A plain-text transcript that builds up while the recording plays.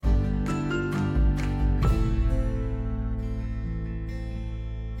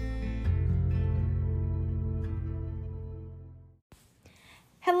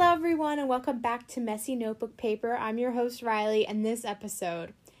Hello everyone and welcome back to Messy Notebook Paper. I'm your host Riley and this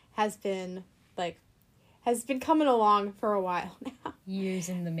episode has been coming along for a while now. Years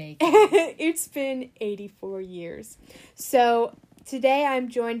in the making. It's been 84 years. So today I'm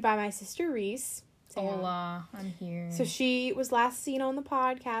joined by my sister Reese. Hola, I'm here. So she was last seen on the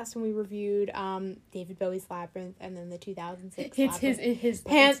podcast when we reviewed David Bowie's Labyrinth and then the 2006 It's his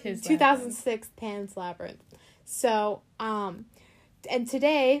 2006 Pan's Labyrinth. So, and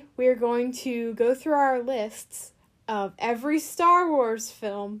today we're going to go through our lists of every Star Wars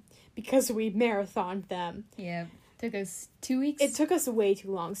film because we marathoned them. Yeah, took us 2 weeks. It took us way too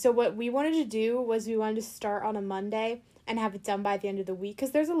long. So what we wanted to do was we wanted to start on a Monday and have it done by the end of the week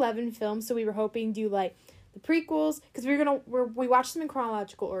because there's 11 films. So we were hoping to do like the prequels because we watched them in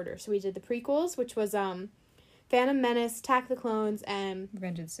chronological order. So we did the prequels, which was Phantom Menace, Attack of the Clones, and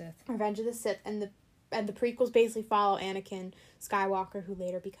Revenge of the Sith, and the prequels basically follow Anakin Skywalker, who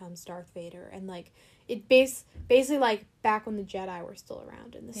later becomes Darth Vader, and like it basically like back when the Jedi were still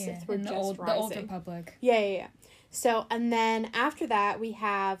around and the Sith were just rising. The Old Republic. Yeah. So, and then after that we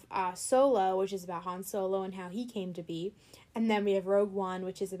have Solo, which is about Han Solo and how he came to be, and then we have Rogue One,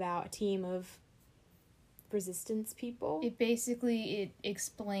 which is about a team of resistance people. It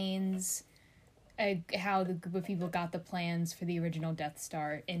explains how the group of people got the plans for the original Death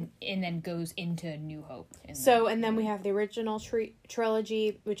Star and then goes into New Hope. And then we have the original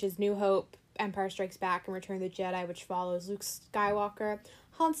trilogy, which is New Hope, Empire Strikes Back, and Return of the Jedi, which follows Luke Skywalker,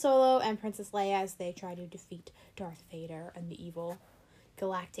 Han Solo, and Princess Leia as they try to defeat Darth Vader and the evil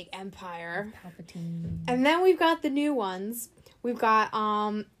Galactic Empire. Palpatine. And then we've got the new ones. We've got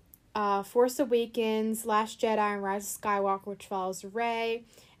Force Awakens, Last Jedi, and Rise of Skywalker, which follows Rey.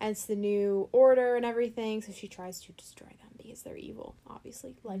 And it's the new order and everything, so she tries to destroy them because they're evil,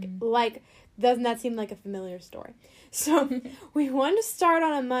 obviously. Like, doesn't that seem like a familiar story? So, we wanted to start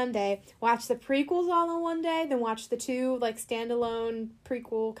on a Monday, watch the prequels all in one day, then watch the two, like, standalone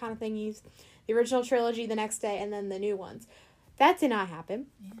prequel kind of thingies, the original trilogy the next day, and then the new ones. That did not happen,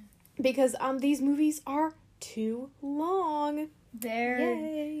 because these movies are too long.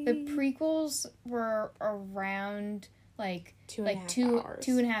 The prequels were around two and a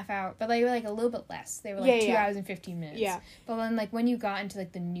half hours, but they were like a little bit less. They were like 2 hours and 15 minutes. Yeah. But then like when you got into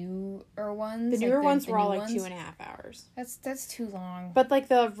like the newer ones, the newer ones were all like 2.5 hours. That's too long. But like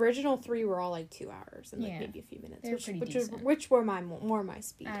the original 3 were all like 2 hours and like maybe a few minutes. They're pretty decent. Which were more my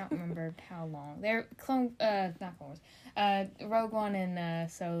speed. I don't remember how long. They're not Clone Wars. Rogue One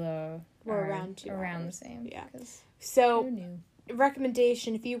and Solo were around 2 around hours. the same. Yeah. So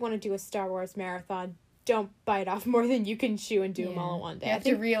recommendation: if you want to do a Star Wars marathon, don't bite off more than you can chew and do them all in one day. You have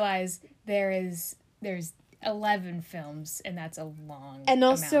to realize there's 11 films, and that's a long And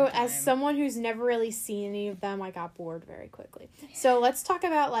also, amount of time. as someone who's never really seen any of them, I got bored very quickly. So let's talk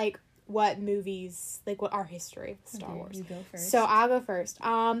about, like, what movies, like, what our history of Star Wars. You go first. So I'll go first.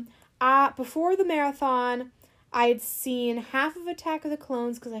 Before the marathon, I had seen half of Attack of the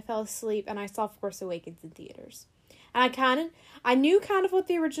Clones because I fell asleep, and I saw Force Awakens in theaters. And I knew kind of what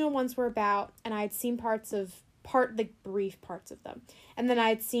the original ones were about, and I had seen brief parts of them. And then I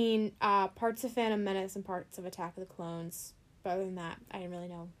had seen parts of Phantom Menace and parts of Attack of the Clones. But other than that, I didn't really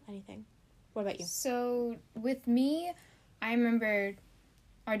know anything. What about you? So, with me, I remember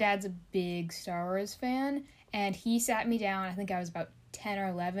our dad's a big Star Wars fan, and he sat me down, I think I was about 10 or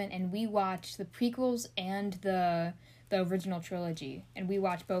 11, and we watched the prequels and the original trilogy, and we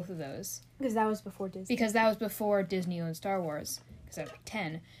watched both of those. Because that was before Disney. Because that was before Disney owned Star Wars. Because I was like 10,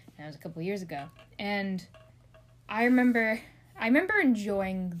 and that was a couple of years ago. And I remember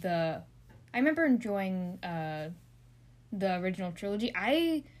enjoying the original trilogy.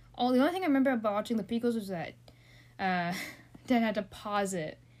 The only thing I remember about watching the prequels was that Dad had to pause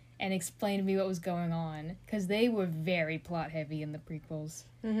it and explain to me what was going on, because they were very plot heavy in the prequels.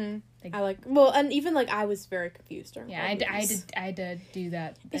 Mm-hmm. And even like I was very confused during. Yeah, I had to do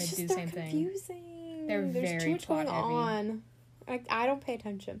that. It's just do the same thing. Confusing. There's very too much going plot heavy. on. I don't pay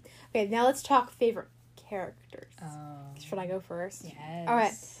attention. Okay, now let's talk favorite characters. Should I go first? Yes. All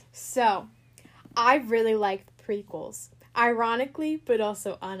right. So, I really like the prequels. Ironically, but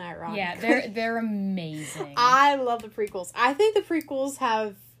also unironically. Yeah, they're amazing. I love the prequels. I think the prequels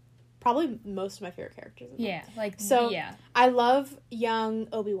have probably most of my favorite characters in them. I love young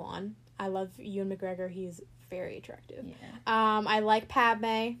Obi-Wan. I love Ewan McGregor. He's very attractive. Yeah. I like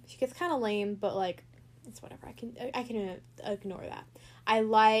Padme. She gets kind of lame, but like it's whatever. I can ignore that. I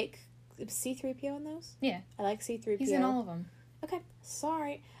like C-3PO in those. Yeah. I like C-3PO. He's in all of them. Okay,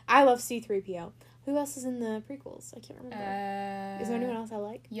 sorry. I love C-3PO. Who else is in the prequels? I can't remember. Is there anyone else I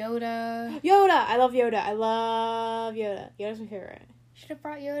like? Yoda. I love Yoda. Yoda's my favorite. Should have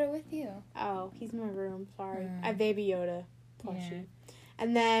brought Yoda with you. Oh, he's in my room. Sorry. Mm. I have Baby Yoda plushie. Yeah.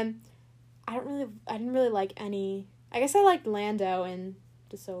 And then I didn't really like any. I guess I liked Lando in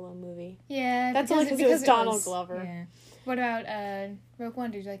the Solo movie. Yeah, That's only because it was Donald Glover. Yeah. What about Rogue One?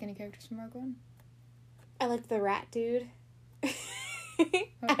 Did you like any characters from Rogue One? I liked the rat dude.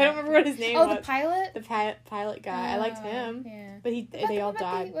 I don't remember what his name was. was. The pilot? The pilot guy. I liked him. Yeah. But they all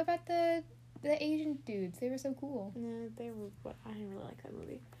died. What about the Asian dudes? They were so cool. No, I didn't really like that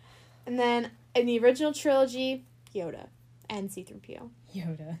movie. And then in the original trilogy, Yoda and C-3PO.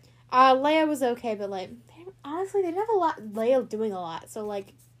 Yoda. Leia was okay, but like honestly, they didn't have a lot. Leia doing a lot, so like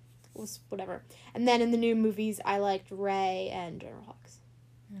it was whatever. And then in the new movies, I liked Rey and General Hux.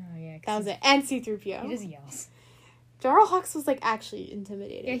 Oh yeah, That was it. And C-3PO. He just yells. General Hux was like actually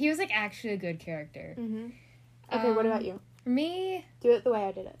intimidating. Yeah, he was like actually a good character. Mm-hmm. Okay, what about you? For me, Do it the way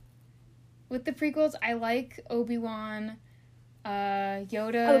I did it. with the prequels, I like Obi-Wan,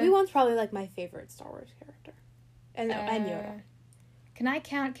 Yoda. Obi-Wan's probably like my favorite Star Wars character, and Yoda. Can I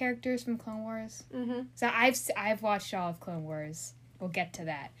count characters from Clone Wars? Mm-hmm. So I've watched all of Clone Wars. We'll get to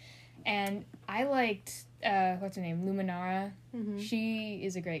that. And I liked what's her name, Luminara. Mm-hmm. She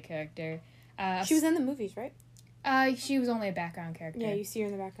is a great character. She was in the movies, right? She was only a background character. Yeah, you see her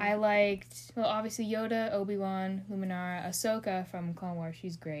in the background. I liked, well, obviously Yoda, Obi-Wan, Luminara, Ahsoka from Clone Wars.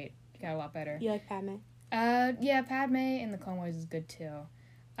 She's great. She got a lot better. You like Padme? Yeah, Padme in the Clone Wars is good too.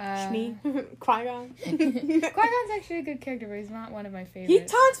 Shmi? Qui-Gon? Qui-Gon's actually a good character, but he's not one of my favorites. He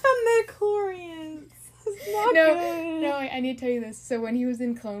talks about midichlorians. It's not good. No, I need to tell you this. So when he was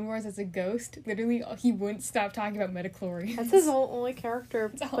in Clone Wars as a ghost, literally he wouldn't stop talking about midichlorians. That's his only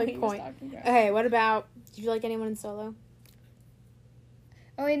character That's all he was point. talking about. Okay, what about, did you like anyone in Solo?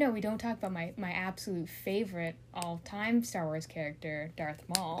 Oh wait, no, we don't talk about my absolute favorite all-time Star Wars character, Darth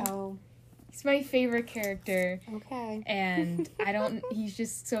Maul. Oh, He's my favorite character, okay. and he's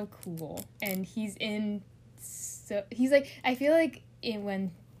just so cool. And he's like, I feel like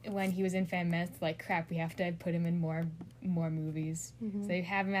when he was in Phantom Menace, like, crap, we have to put him in more movies. Mm-hmm. So they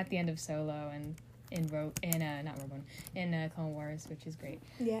have him at the end of Solo and in Clone Wars, which is great.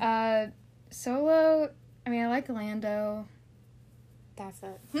 Yeah. Solo, I mean, I like Lando. That's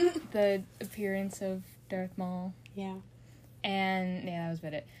it. The appearance of Darth Maul. Yeah. And, yeah, that was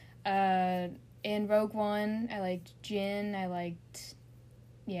about it. In Rogue One, I liked Jyn.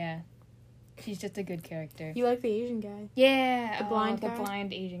 Yeah. She's just a good character. You like the Asian guy? Yeah. The blind guy? The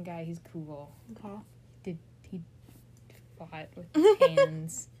blind Asian guy. He's cool. Okay. He fought with his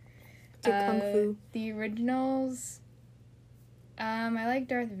hands. Did Kung Fu. The originals, I like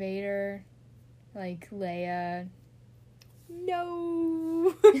Darth Vader. I like Leia.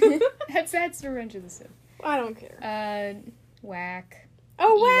 No. That's Revenge of the Sith. I don't care. Whack.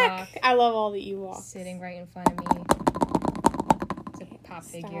 Oh, Ewok. Whack! I love all the Ewoks. Sitting right in front of me. It's a pop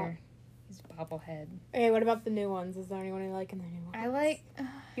figure. He's a bobblehead. Okay, what about the new ones? Is there anyone you like in the new ones? I like...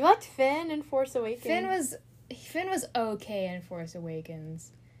 You liked Finn in Force Awakens. Finn was okay in Force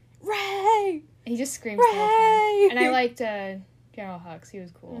Awakens. Rey! He just screams Rey! the whole time. And I liked General Hux. He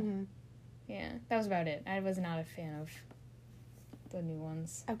was cool. Mm-hmm. Yeah, that was about it. I was not a fan of the new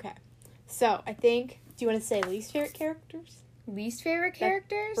ones. Okay. So, I think... Do you want to say least favorite characters? Least favorite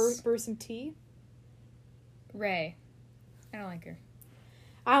characters? Bruce and T? Rey. I don't like her.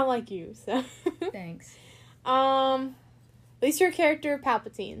 I don't like you, so... Thanks. Least favorite character,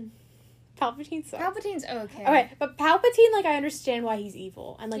 Palpatine. Palpatine sucks. Palpatine's okay. Okay, but Palpatine, like, I understand why he's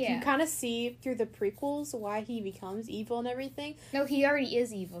evil. And, like, Yeah. you kind of see through the prequels why he becomes evil and everything. No, he already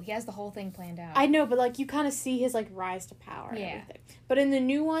is evil. He has the whole thing planned out. I know, but, like, you kind of see his, like, rise to power and everything. But in the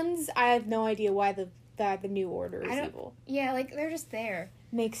new ones, I have no idea why the New Order is evil. Yeah, like, they're just there.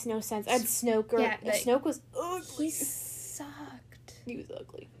 Makes no sense. And Snoke, Snoke was ugly. He sucked. He was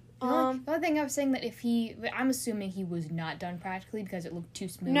ugly. The only thing I was saying that I'm assuming he was not done practically because it looked too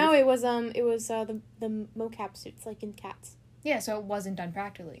smooth. No, it was the mocap suits, like in Cats. Yeah, so it wasn't done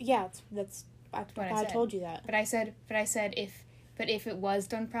practically. Yeah, that's what I I said. told you that. But I said if it was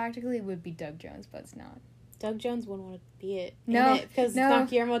done practically, it would be Doug Jones, but it's not. Doug Jones wouldn't want to be it. No, because it's not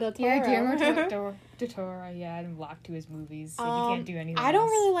Guillermo del Toro. Yeah, Guillermo del Toro. Yeah, I'm locked to his movies, so you can't do anything. I don't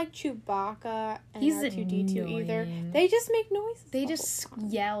really like Chewbacca and He's R2-D2 either. annoying. They just make noises. They just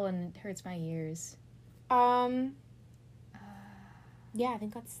yell and it hurts my ears. Yeah, I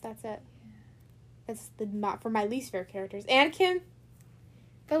think that's it. That's for my least favorite characters. Anakin.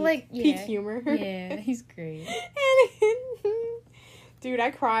 But peak humor. Yeah, he's great. Anakin. Dude,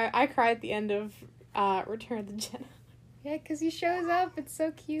 I cry at the end of Return of the Jedi. Yeah, because he shows up. It's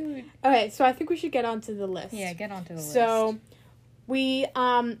so cute. Okay, so I think we should get onto the list. Yeah, get onto the list. So, We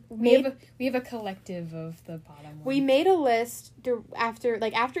we have a collective of the bottom ones. we made a list after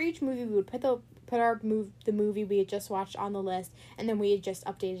each movie we would put the movie we had just watched on the list, and then we had just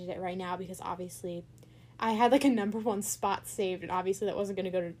updated it right now because obviously I had like a number one spot saved, and obviously that wasn't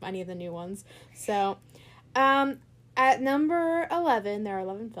going to go to any of the new ones. So, at number 11, there are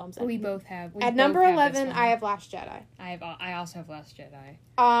 11 films. We both have. At number 11, I have Last Jedi. I also have Last Jedi.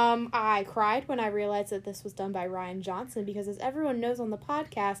 I cried when I realized that this was done by Rian Johnson because, as everyone knows on the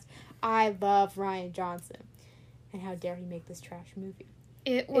podcast, I love Rian Johnson, and how dare he make this trash movie?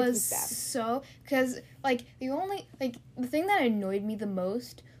 It was so because the thing that annoyed me the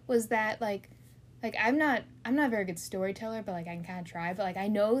most was that I'm not a very good storyteller, but I can kind of try. But I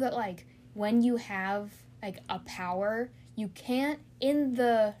know that when you have a power, you can't in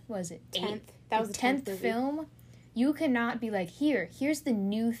the the 10th film. You cannot be here's the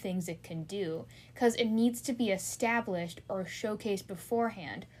new things it can do, because it needs to be established or showcased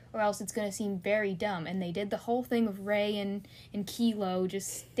beforehand, or else it's going to seem very dumb. And they did the whole thing of Rey and Kylo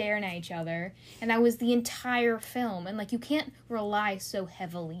just staring at each other, and that was the entire film. And you can't rely so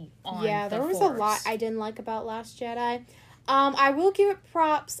heavily on there was a lot I didn't like about Last Jedi. I will give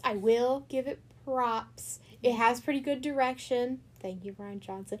it props. It has pretty good direction. Thank you, Rian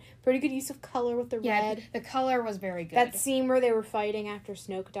Johnson. Pretty good use of color with the red. The color was very good. That scene where they were fighting after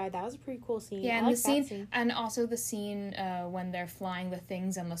Snoke died, that was a pretty cool scene. Yeah, and the scene, and also the scene when they're flying the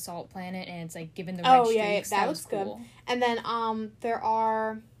things on the salt planet, and it's given the red streaks. That looks cool. Good. And then there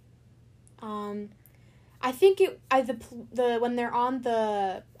are, I think the when they're on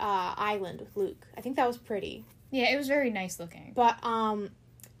the island with Luke, I think that was pretty. Yeah, it was very nice looking. But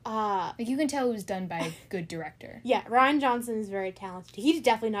you can tell it was done by a good director. Yeah, Rian Johnson is very talented. He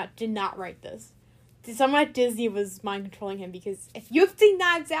definitely did not write this. Someone at Disney was mind controlling him, because if you've seen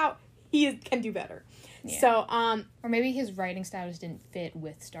Knives Out, he can do better. Yeah. So or maybe his writing style just didn't fit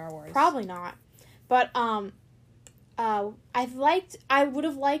with Star Wars. Probably not. But I would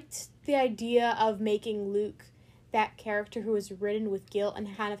have liked the idea of making Luke that character who was ridden with guilt,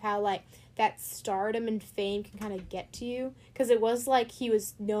 and kind of how that stardom and fame can kind of get to you, because it was he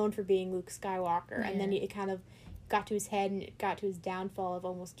was known for being Luke Skywalker, and then it kind of got to his head, and it got to his downfall of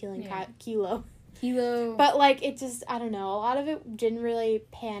almost killing Kylo. But it just, I don't know, a lot of it didn't really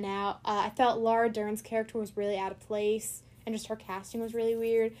pan out. I felt Laura Dern's character was really out of place, and just her casting was really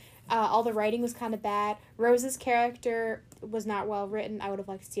weird. All the writing was kind of bad. Rose's character was not well written. I would have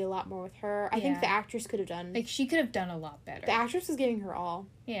liked to see a lot more with her. I think the actress could have done... she could have done a lot better. The actress was giving her all.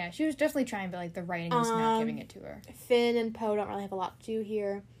 Yeah, she was definitely trying, but, the writing was not giving it to her. Finn and Poe don't really have a lot to do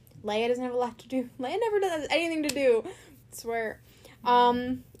here. Leia doesn't have a lot to do. Leia never does anything to do. I swear.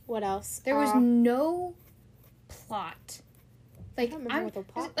 What else? There was no plot. I don't remember what the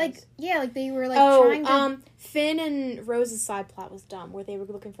plot was. They were trying to... Finn and Rose's side plot was dumb, where they were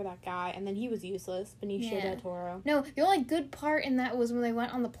looking for that guy, and then he was useless, Benicio del Toro. No, the only good part in that was when they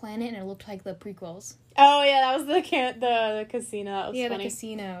went on the planet and it looked like the prequels. Oh yeah, that was the casino. That was funny. The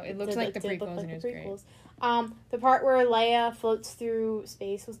casino. It looked like the prequels, and it was great. The part where Leia floats through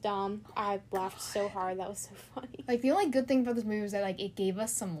space was dumb. I laughed so hard. That was so funny. The only good thing about this movie was that it gave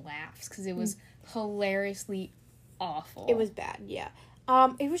us some laughs, because it was hilariously awful. It was bad, yeah.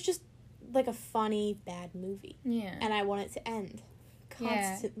 It was just a funny bad movie. Yeah. And I want it to end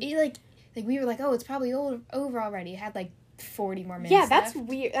constantly. Yeah. We were oh, it's probably over already. It had 40 more minutes. Yeah, that's left.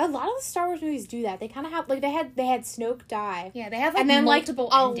 weird. A lot of the Star Wars movies do that. They kind of have they had Snoke die. Yeah, they have multiple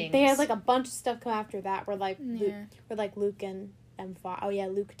endings. They had a bunch of stuff come after that where Luke and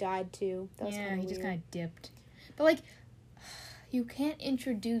Luke died too. That was he just kind of dipped. But you can't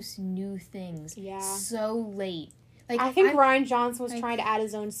introduce new things so late. I think Rian Johnson was trying to add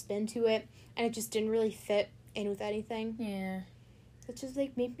his own spin to it, and it just didn't really fit in with anything. Yeah. It just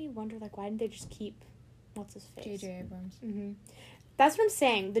made me wonder why didn't they just keep what's his face? J.J. Abrams. Mm-hmm. That's what I'm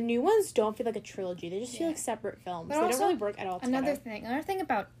saying. The new ones don't feel like a trilogy. They just feel like separate films. But they don't really work at all together. Another thing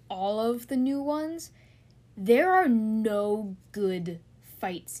about all of the new ones, there are no good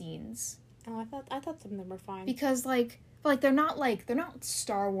fight scenes. Oh, I thought some of them were fine. Because they're not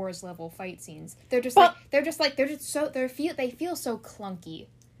Star Wars level fight scenes. They feel so clunky.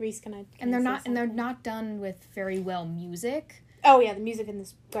 Reese, can I they're not done with very well music. Oh yeah, the music in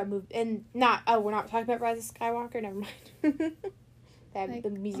this movie, and we're not talking about Rise of Skywalker. Never mind. The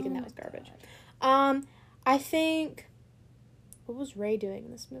music in that was garbage. God. I think, what was Rey doing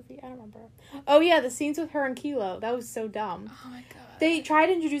in this movie? I don't remember. Oh yeah, the scenes with her and Kylo. That was so dumb. Oh my god. They tried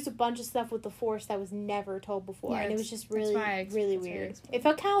to introduce a bunch of stuff with the Force that was never told before, and it was just really weird. It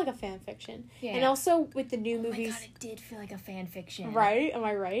felt kind of like a fan fiction. Yeah. And also with the new movies, my god, it did feel like a fan fiction. Right? Am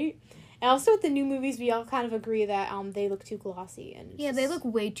I right? And also with the new movies, we all kind of agree that they look too glossy. And Yeah, they look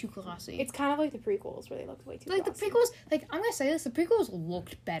way too glossy. It's kind of like the prequels where they looked way too like glossy. the prequels, like I'm gonna say this, the prequels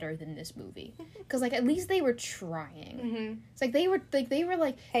looked better than this movie because like at least they were trying. Mm-hmm. It's like they were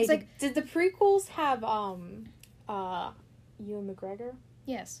like Hey, it's like did the prequels have Ewan McGregor?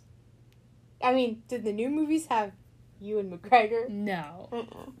 yes, I mean, did the new movies have Ewan McGregor? no,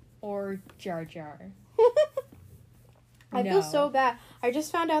 Uh-uh. or Jar Jar. I No. feel so bad. I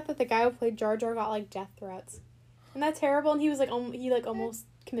just found out that the guy who played Jar Jar got like death threats. Isn't that terrible? And he was like, almost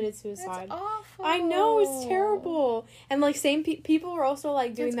committed suicide. That's awful. I know, it's terrible. And like same people were also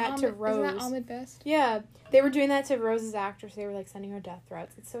like doing That's that to Rose. Isn't that Ahmed Best? Yeah, they were doing that to Rose's actress. They were like sending her death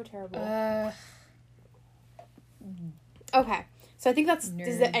threats. It's so terrible. Okay, so I think that's.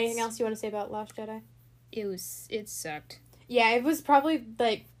 Is there Nerds. anything else you want to say about Last Jedi? It sucked. Yeah, it was probably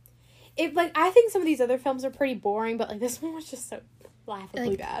like, I think some of these other films are pretty boring, but like this one was just so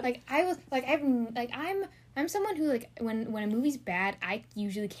laughably bad. I'm someone who like when a movie's bad, I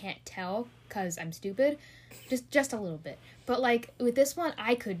usually can't tell because I'm stupid, just a little bit. But like with this one,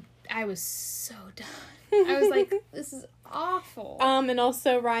 I was so done. I was like, this is awful. And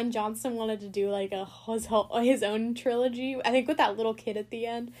also Rian Johnson wanted to do like his own trilogy. I think with that little kid at the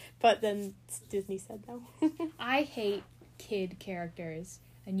end, but then Disney said no. I hate kid characters,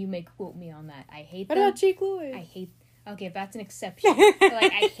 and you may quote me on that. I hate What them. about Jake Lloyd? Okay, if that's an exception. But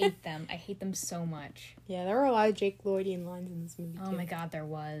like, I hate them. I hate them so much. Yeah, there were a lot of Jake Lloydian lines in this movie, too. Oh my god, there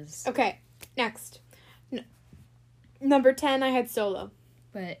was. Okay, next. Number 10, I had Solo.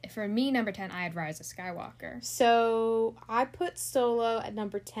 But for me, number 10, I had Rise of Skywalker. So, I put Solo at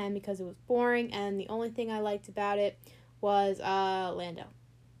number 10 because it was boring, and the only thing I liked about it was, Lando.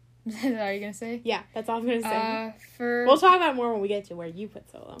 Is that what you're gonna say? Yeah, that's all I'm gonna say. We'll talk about it more when we get to where you put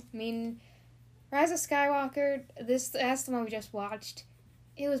Solo. I mean, Rise of Skywalker, that's the one we just watched.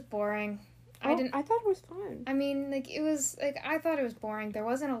 It was boring. I thought it was fun. I mean, like, it was, like, I thought it was boring. There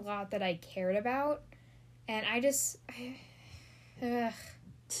wasn't a lot that I cared about. And I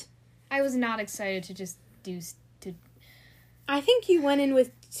was not excited to just I think you went in with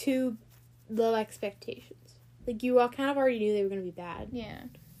too low expectations. Like, you all kind of already knew they were going to be bad. yeah.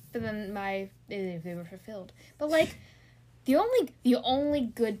 But then they were fulfilled. But, like, the only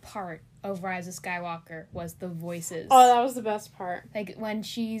good part of Rise of Skywalker was the voices. Oh, that was the best part. Like, when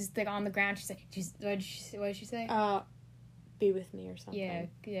she's, like, on the ground, what did she say? Be with me or something.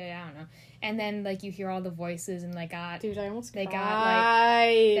 Yeah, I don't know. And then, like, you hear all the voices and, like, Dude, I almost they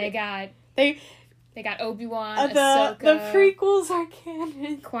cried. They got Obi-Wan, the Ahsoka, prequels are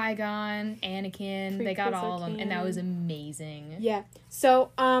canon. Qui-Gon, Anakin. They got all of them, and that was amazing. Yeah.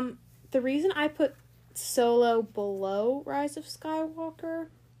 So, the reason I put Solo below Rise of Skywalker,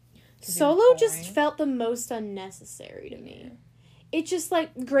 Solo just felt the most unnecessary to me. It just,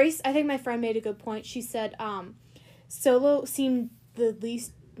 like, Grace, I think my friend made a good point. She said, Solo seemed the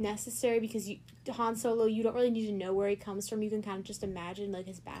least necessary because Han Solo, you don't really need to know where he comes from. You can kind of just imagine, like,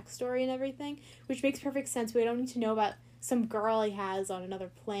 his backstory and everything, which makes perfect sense. We don't need to know about some girl he has on another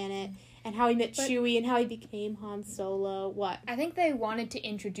planet and how he met Chewie and how he became Han Solo. What? I think they wanted to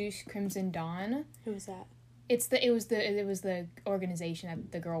introduce Crimson Dawn. Who was that? It was the organization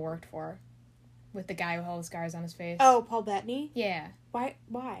that the girl worked for, with the guy with all the scars on his face. Oh, Paul Bettany? Yeah. Why?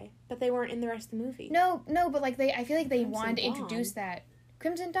 But they weren't in the rest of the movie. No, but like I feel like they Crimson wanted to Dawn. introduce that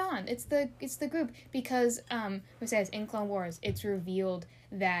Crimson Dawn. It's the group because it says in Clone Wars it's revealed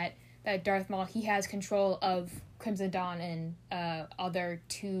that Darth Maul, he has control of Crimson Dawn and other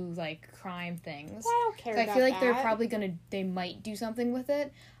two like crime things. I don't care. So I feel like that. they might do something with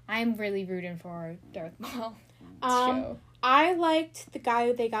it. I'm really rooting for Darth Maul. Show. I liked the guy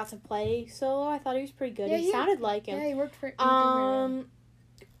who they got to play Solo. I thought he was pretty good. Yeah, he sounded like him. Yeah, he worked for.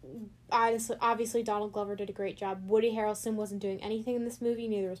 Obviously Donald Glover did a great job. Woody Harrelson wasn't doing anything in this movie.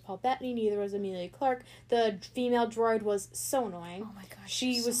 Neither was Paul Bettany. Neither was Emilia Clarke. The female droid was so annoying. Oh my gosh,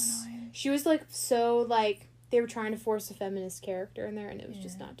 she was so annoying. She was like so like they were trying to force a feminist character in there, and it was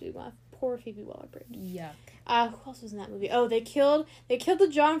just not doing well. Poor Phoebe Waller-Bridge. Yuck. Who else was in that movie? Oh, they killed the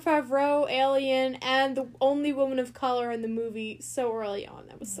Jon Favreau alien and the only woman of color in the movie so early on.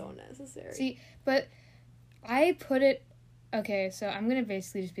 That was so unnecessary. See, but I put it. Okay, so I'm gonna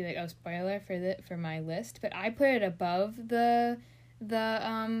basically just be like, spoiler for my list, but I put it above the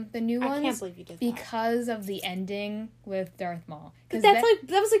new ones. I can't believe you did that. Because of the ending with Darth Maul. But that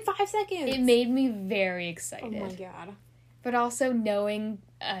was like 5 seconds. It made me very excited. Oh my god. But also knowing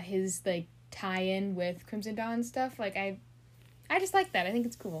his like tie-in with Crimson Dawn and stuff, like I just like that. I think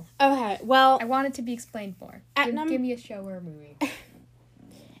it's cool. Okay, well, I want it to be explained more. Give me a show or a movie.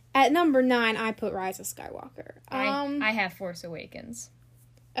 At number 9, I put Rise of Skywalker. I have Force Awakens.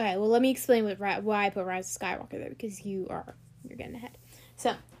 Okay, well, let me explain why I put Rise of Skywalker there, because you're getting ahead.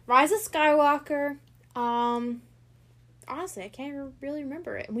 So, Rise of Skywalker, honestly, I can't really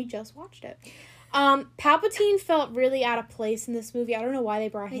remember it, and we just watched it. Palpatine felt really out of place in this movie. I don't know why they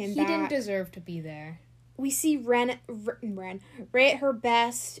brought him back. He didn't deserve to be there. We see Rey at her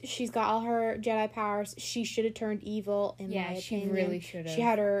best. She's got all her Jedi powers. She should have turned evil, in my opinion. She really should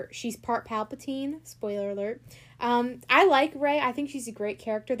have. She's part Palpatine. Spoiler alert. I like Rey. I think she's a great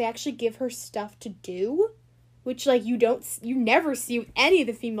character. They actually give her stuff to do, which, like, you never see with any of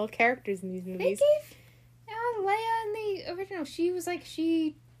the female characters in these movies. They gave Leia in the original. She was like,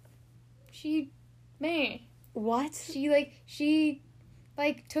 man. What? She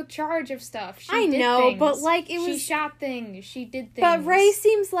took charge of stuff. I know, things. But, like, She shot things. She did things. But Rey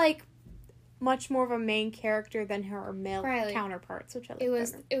seems like much more of a main character than her male counterparts, which I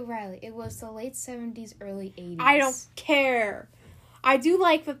like Riley, it was the late 70s, early 80s. I don't care. I do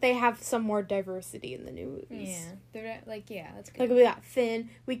like that they have some more diversity in the new movies. Yeah. They're that's good. Like, we got Finn,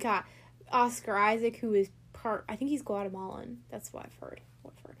 we got Oscar Isaac, who is I think he's Guatemalan. That's what I've heard.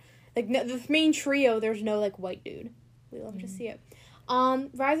 Like, the main trio, there's no, like, white dude. We love to see it.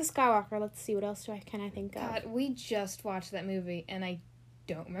 Rise of Skywalker, let's see, what else can I think of? God, we just watched that movie, and I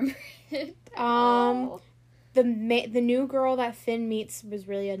don't remember it. The new girl that Finn meets was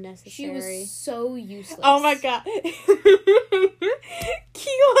really unnecessary. She was so useless. Oh my god.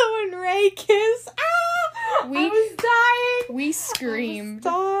 Kylo and Rey kiss. I was dying. We screamed.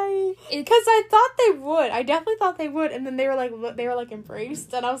 I was dying. Because I thought they would. I definitely thought they would. And then they were like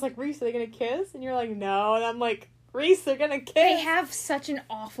embraced. And I was like, Reese, are they going to kiss? And you're like, no. And I'm like, Reese, they're going to kiss. They have such an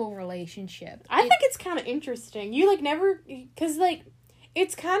awful relationship. I think it's kind of interesting. You, like, never... Because, like...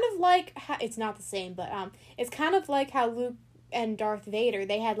 It's kind of like it's not the same, but it's kind of like how Luke and Darth Vader,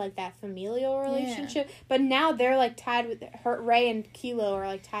 they had like that familial relationship, but now they're like tied with Rey and Kylo are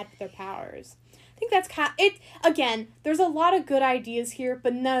like tied with their powers. I think that's kind of, it. Again, there's a lot of good ideas here,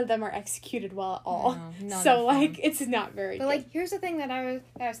 but none of them are executed well at all. No, so like it's not very. But good. Like here's the thing that I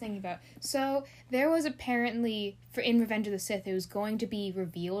was thinking about. So there was apparently in Revenge of the Sith, it was going to be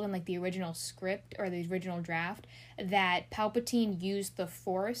revealed in like the original script or the original draft that Palpatine used the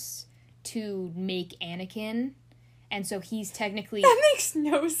Force to make Anakin. And so he's technically... That makes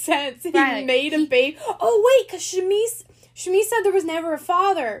no sense. He made a baby. Oh, wait, because Shmi said there was never a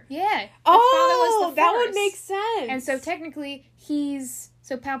father. Yeah. Father was the Force. That would make sense. And so technically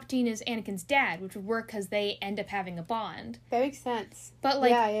So Palpatine is Anakin's dad, which would work because they end up having a bond. That makes sense. But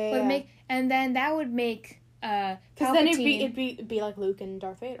like... And then that would make... Because then it'd be like Luke and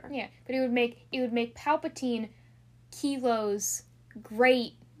Darth Vader. Yeah, but it would make Palpatine Kylo's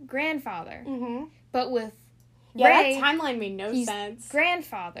great grandfather. Mm-hmm. But with Rey, that timeline made no sense.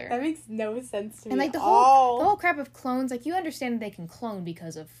 Grandfather. That makes no sense to me. And like the whole crap of clones, like you understand they can clone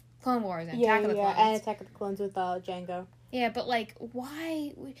because of Clone Wars and Attack of the Clones. And Attack of the Clones with Jango. Yeah, but like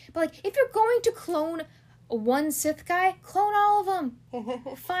why? But like if you're going to clone one Sith guy, clone all of them.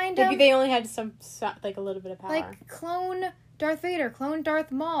 Maybe they only had some like a little bit of power. Like clone Darth Vader, clone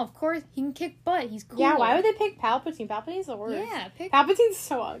Darth Maul. Of course, he can kick butt. He's cool. Yeah, why would they pick Palpatine? Palpatine's the worst. Yeah, Palpatine's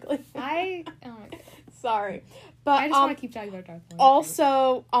so ugly. Oh my god. Sorry, but I just want to keep talking about Darth Maul.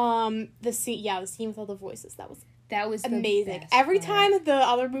 Also, the scene with all the voices that was amazing. Every time the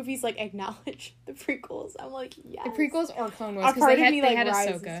other movies like acknowledge the prequels, I'm like, yes. The prequels or Clone Wars because they had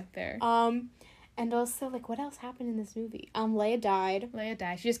Ahsoka there. And also, like, what else happened in this movie? Leia died.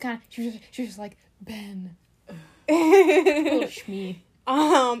 She was just like, Ben. Little Shmi.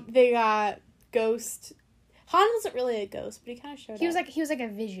 They got Ghost. Han wasn't really a ghost, but he kind of showed up. He was like a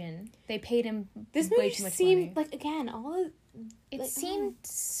vision. They paid him this way movie too much seemed, money. like, again, seemed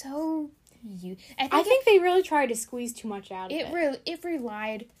so... I think they really tried to squeeze too much out of it. It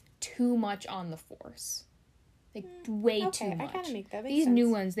relied too much on the Force. Like, way too much. I kind of make that These new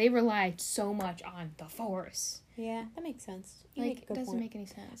ones, they relied so much on the Force. Yeah, that makes sense. It doesn't make any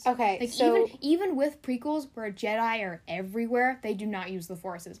sense. Okay, like, so... Even with prequels where Jedi are everywhere, they do not use the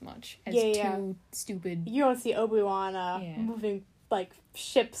Force as much. As too stupid. You don't see Obi-Wan moving, like,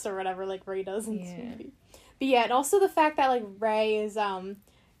 ships or whatever, like Rey does in this movie. But yeah, and also the fact that, like, Rey is,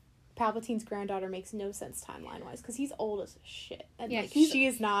 Palpatine's granddaughter makes no sense timeline-wise, because he's old as shit. And, she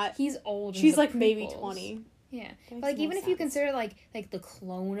is not... He's old. She's, like, maybe 20. Yeah, but like even if you consider like the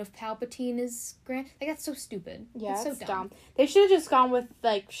clone of Palpatine is that's so stupid. Yeah, it's so dumb. They should have just gone with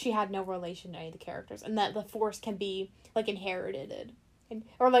like she had no relation to any of the characters, and that the Force can be like inherited,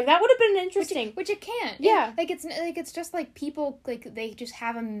 or like that would have been interesting. Which it can't. Yeah, it's just like people like they just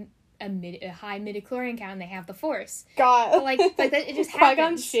have a high midichlorian count and they have the Force. God. But, like that, it just happens.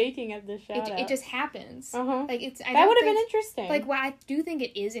 Qui-Gon's shaking at the shout It just happens. Uh-huh. Like it's that would have been interesting. Like, well, I do think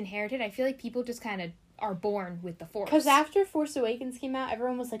it is inherited. I feel like people just kind of are born with the Force. Because after Force Awakens came out,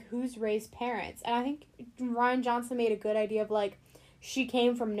 everyone was like, "Who's Rey's parents?" And I think Rian Johnson made a good idea of like, she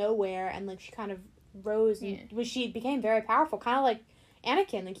came from nowhere and like she kind of rose and she became very powerful, kind of like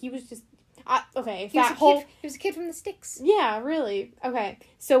Anakin. Like he was just okay. He was a kid from the sticks. Yeah, really. Okay,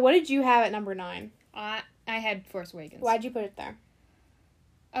 so what did you have at number 9? I had Force Awakens. Why'd you put it there?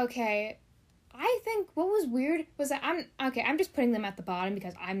 Okay, I think what was weird was that I'm just putting them at the bottom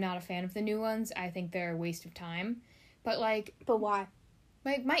because I'm not a fan of the new ones. I think they're a waste of time. But why?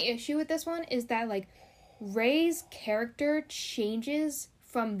 Like my issue with this one is that like Rey's character changes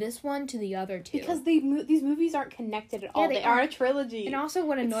from this one to the other two. Because these movies aren't connected at all. They are a trilogy. And also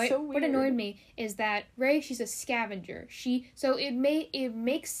what annoyed me is that Rey, she's a scavenger. So it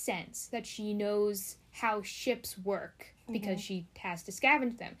makes sense that she knows how ships work because she has to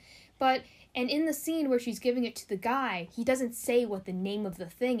scavenge them. And in the scene where she's giving it to the guy, he doesn't say what the name of the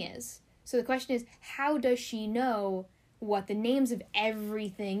thing is. So the question is, how does she know what the names of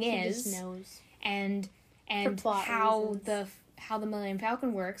everything is? She just knows. And how the Millennium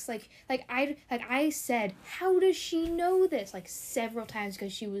Falcon works. I said, how does she know this? Like several times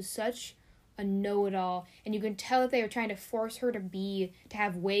because she was such a know-it-all, and you can tell that they were trying to force her to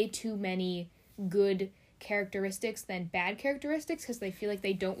have way too many good characteristics than bad characteristics because they feel like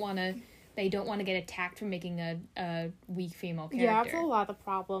they don't want to get attacked for making a weak female character. Yeah, that's a lot of the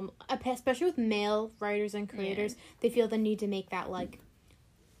problem, especially with male writers and creators. Yeah. They feel the need to make that like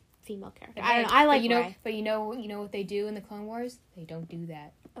female character. I don't know. I like Rey. But you know what they do in the Clone Wars? They don't do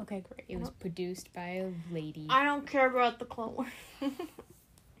that. Okay, great. It was produced by a lady. I don't care about the Clone Wars.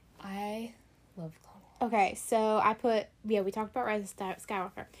 I love Clone Wars. Okay, so we talked about Rise of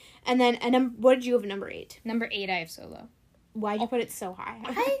Skywalker. And then, what did you have at number 8? Number 8, I have Solo. Why'd you put it so high?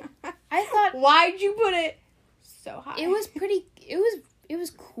 I thought... Why'd you put it so high? It was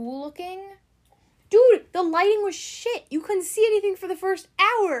cool looking. Dude, the lighting was shit. You couldn't see anything for the first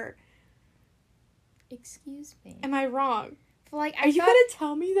hour. Excuse me. Am I wrong? Are you gonna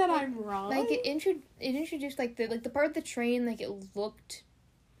tell me that I'm wrong? Like it introduced the part of the train, like it looked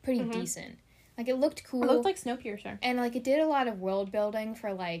pretty decent. Like it looked cool. It looked like Snowpiercer. And like it did a lot of world building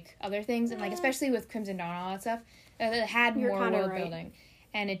for like other things, and like especially with Crimson Dawn and all that stuff, it had more world building.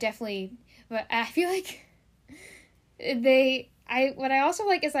 And it definitely, but I feel like what I also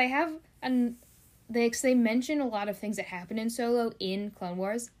like is they mention a lot of things that happen in Solo in Clone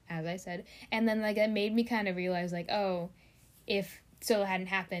Wars, as I said, and then like it made me kind of realize like, oh, if Solo hadn't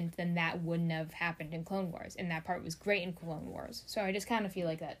happened, then that wouldn't have happened in Clone Wars, and that part was great in Clone Wars. So I just kind of feel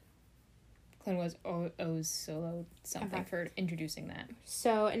like that Clone Wars owes Solo something for introducing that.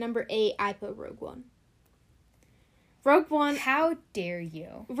 So at number 8, I put Rogue One. Rogue One. How dare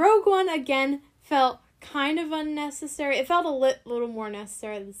you? Rogue One again felt kind of unnecessary. It felt a little more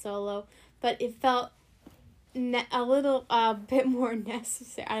necessary than Solo, but it felt a little bit more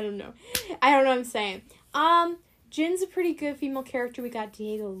necessary. I don't know what I'm saying. Jin's a pretty good female character. We got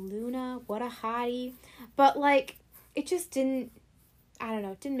Diego Luna. What a hottie. But like, it just didn't. I don't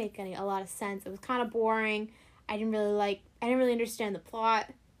know. It didn't make a lot of sense. It was kind of boring. I didn't really understand the plot.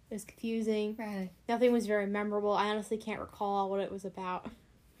 It was confusing. Right. Nothing was very memorable. I honestly can't recall what it was about.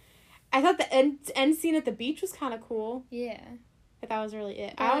 I thought the end scene at the beach was kind of cool. Yeah. But that was really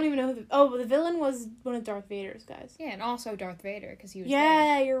it. I don't even know who the villain was one of Darth Vader's guys. Yeah, and also Darth Vader, because he was there.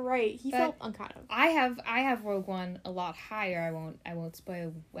 Yeah, you're right. He felt unkind of. I have Rogue One a lot higher. I won't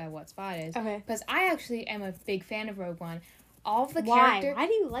spoil what spot it is. Okay. Because I actually am a big fan of Rogue One. All of the characters. Why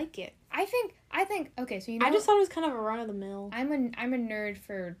do you like it? I think okay, so I just thought it was kind of a run of the mill. I'm a nerd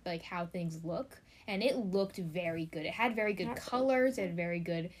for like how things look, and it looked very good. It had very good colors. It had very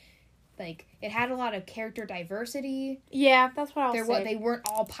good, like it had a lot of character diversity. Yeah, that's what I'll say. They weren't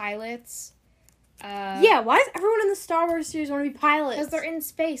all pilots. Yeah, why does everyone in the Star Wars series want to be pilots? Because they're in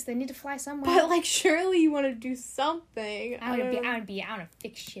space. They need to fly somewhere. But like, surely you want to do something. I want to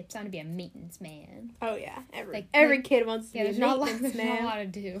fix ships. I want to be a maintenance man. Oh yeah, every kid wants to be a maintenance man. There's not a lot to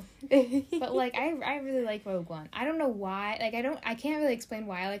do. But like, I really like Rogue One. I don't know why. Like, I can't really explain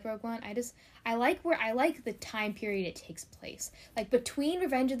why I like Rogue One. I like the time period it takes place. Like between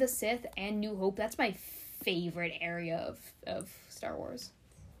Revenge of the Sith and New Hope, that's my favorite area of Star Wars.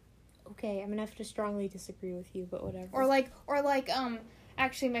 Okay, I'm gonna have to strongly disagree with you, but whatever.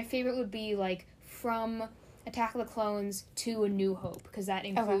 Actually, my favorite would be like from Attack of the Clones to A New Hope, because that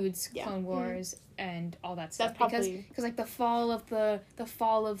includes Clone Wars and all that stuff. Because like the fall of the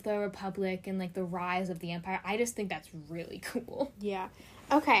Republic and like the rise of the Empire, I just think that's really cool. Yeah.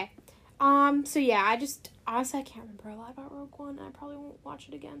 Okay. So yeah, honestly I can't remember a lot about Rogue One, and I probably won't watch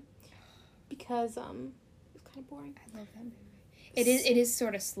it again because it's kind of boring. I love that movie. It is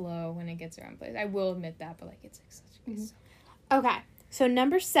sort of slow when it gets around places. I will admit that, but like it's like such a good. Okay, so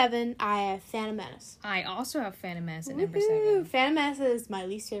number 7, I have Phantom Menace. I also have Phantom Menace at number 7. Phantom Menace is my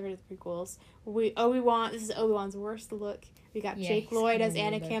least favorite of the prequels. This is Obi-Wan's worst look. We got Jake Lloyd as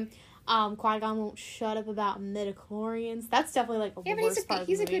Anakin. Qui-Gon won't shut up about midichlorians. That's definitely like the worst part of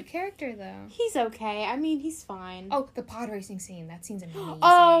the he's a movie. good character though. He's okay. I mean, he's fine. Oh, the pod racing scene. That scene's amazing.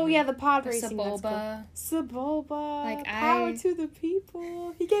 Oh yeah, the pod the racing. Sebulba. Sebulba. Like, power to the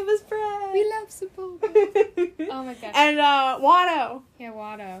people. He gave us bread. We love Sebulba. Oh my god. And Watto. Yeah,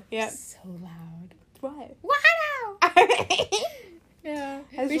 Watto. Yeah. So loud. What? Watto. Yeah.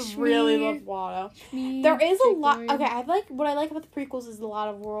 I just really love Watto. There is a lot. Okay, what I like about the prequels is a lot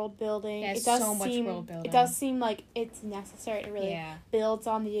of world building. Yeah, it does so much world building. It does seem like it's necessary to really build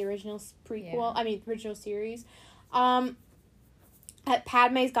on the original prequel. Yeah. I mean, original series. Padme's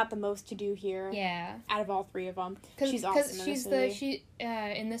got the most to do here. Yeah. Out of all 3 of them, she's awesome.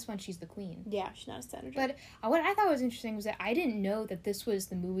 In this one she's the queen. Yeah, she's not a senator. But what I thought was interesting was that I didn't know that this was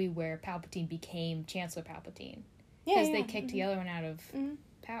the movie where Palpatine became Chancellor Palpatine. Because they kicked the other one out of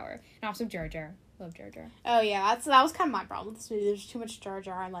power. And also Jar Jar. Love Jar Jar. Oh yeah, that was kind of my problem with this movie. There's too much Jar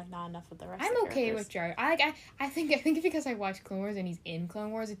Jar and like not enough with the rest. I'm of the okay with Jar. I think because I watched Clone Wars and he's in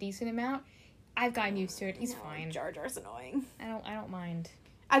Clone Wars a decent amount, I've gotten used to it. He's fine. Jar Jar's annoying. I don't mind.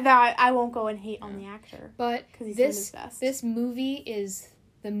 I won't go and hate on the actor, but he's doing his best. This movie is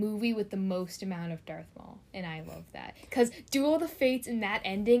the movie with the most amount of Darth Maul, and I love that because Duel of the Fates and that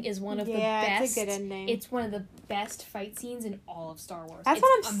ending is one of the best. It's a good ending. It's one of the best fight scenes in all of Star Wars. That's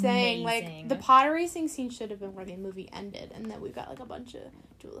what I'm saying. Like the pod racing scene should have been where the movie ended, and then we got like a bunch of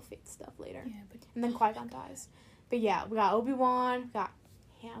Duel of the Fates stuff later. Yeah, and then Qui-Gon dies. But yeah, we got Obi-Wan. We got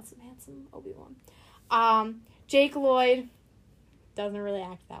handsome Obi-Wan. Jake Lloyd doesn't really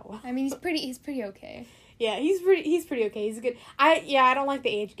act that well. I mean, he's pretty okay. Yeah, he's pretty okay. He's good. I don't like the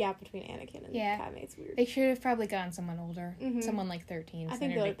age gap between Anakin and Padme. It's weird. They should have probably gotten someone older, someone like 13. I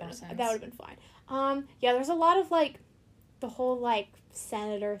think that would have been fine. Yeah, there's a lot of like the whole like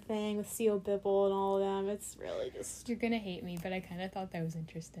senator thing with C.O. Bibble and all of them. It's really just you're gonna hate me, but I kind of thought that was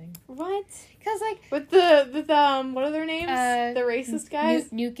interesting. What? Because like with the what are their names? The racist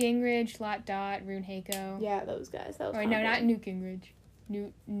guys. Newt Gingrich, Lot Dot, Rune Hako. Yeah, those guys. That was. Or no, not Newt Gingrich.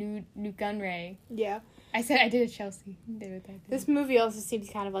 Newt Gunray. Yeah. I did it, Chelsea. This movie also seems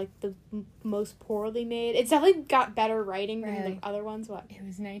kind of like the most poorly made. It's definitely got better writing than the other ones. What? It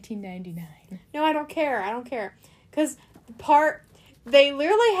was 1999. No, I don't care. Because they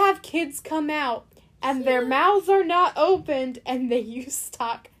literally have kids come out and their mouths are not opened and they use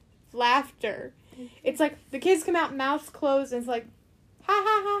stock laughter. It's like the kids come out, mouths closed, and it's like, ha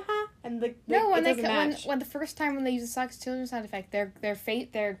ha ha ha. And when the first time when they use the Sox children sound effect, their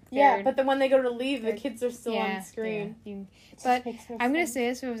but then when they go to leave, the kids are still on the screen. Yeah. But I'm gonna say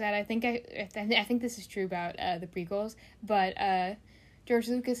this was that I think this is true about the prequels, but George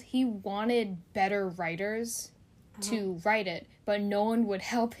Lucas, he wanted better writers to write it, but no one would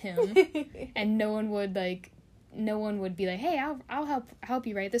help him, and no one would be like, hey, I'll help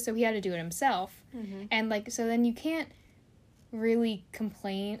you write this. So he had to do it himself, and so then you can't really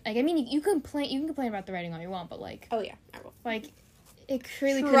complain. Like, I mean, you can complain about the writing all you want, but oh yeah, I will. It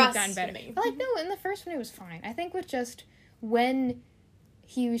really could have gotten better. But no, in the first one it was fine. I think with just when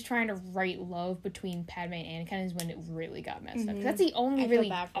he was trying to write love between Padme and Anakin is when it really got messed up. 'Cause that's the only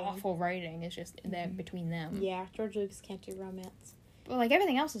really awful writing is just that between them. Yeah, George Lucas can't do romance. But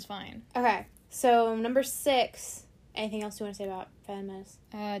everything else is fine. Okay, so number 6. Anything else you want to say about Phantom Menace?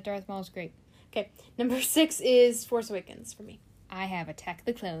 Darth Maul's great. Okay, number 6 is Force Awakens for me. I have Attack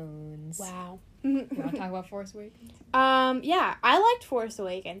the Clones. Wow. You want to talk about Force Awakens? Yeah, I liked Force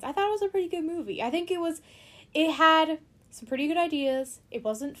Awakens. I thought it was a pretty good movie. I think it had some pretty good ideas. It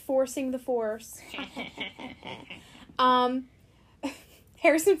wasn't forcing the Force.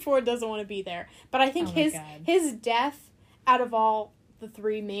 Harrison Ford doesn't want to be there, but I think his death out of all the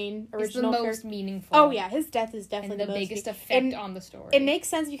 3 main original characters, the most meaningful. Oh yeah, his death is definitely the biggest effect on the story. It makes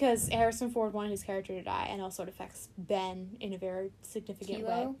sense because Harrison Ford wanted his character to die, and also it affects Ben in a very significant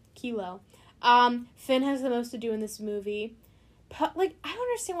way. Kilo. Finn has the most to do in this movie. I don't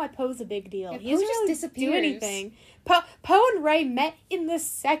understand why Poe's a big deal. He doesn't really do anything. Poe and Rey met in the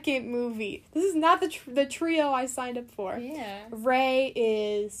second movie. This is not the trio I signed up for. Yeah. Rey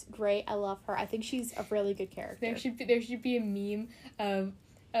is great. I love her. I think she's a really good character. There should be a meme of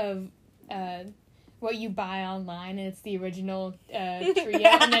what you buy online, and it's the original trio,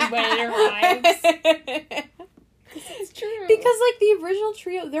 and then when it arrives. It's true. Because, the original original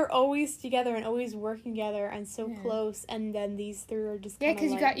trio, they're always together and always working together and so close, and then these three are just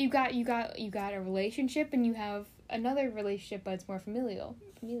because you got a relationship and you have another relationship, but it's more familial.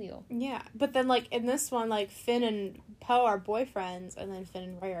 Yeah, but then like in this one, like Finn and Poe are boyfriends, and then Finn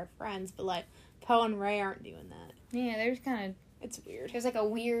and Rey are friends, but like Poe and Rey aren't doing that. Yeah, there's kind of it's weird. There's like a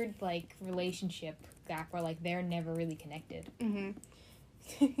weird like relationship gap where like they're never really connected.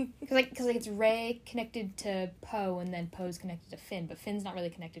 Because it's Rey connected to Poe, and then Poe's connected to Finn, but Finn's not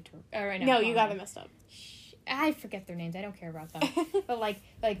really connected to. No, you got it messed up. I forget their names. I don't care about them. But like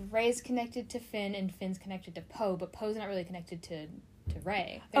Rey's connected to Finn, and Finn's connected to Poe, but Poe's not really connected to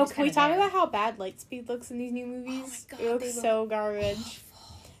Rey. Can we talk about how bad Lightspeed looks in these new movies? Oh my God, it looks so garbage.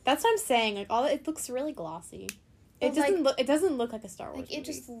 Awful. That's what I'm saying. Like it looks really glossy. It doesn't look like a Star Wars movie. It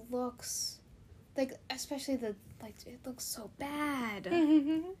just looks like, especially it looks so bad.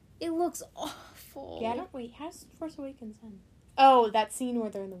 It looks awful. Yeah, how's Force Awakens end? Oh, that scene where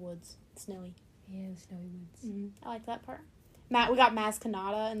they're in the woods. It's snowy. Yeah, the snowy woods. I like that part. We got Maz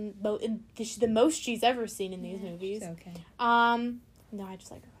Kanata, and the most she's ever seen in these movies. She's okay. No, I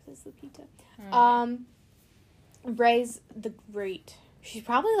just like her because it's Lupita. Rey's the great. She's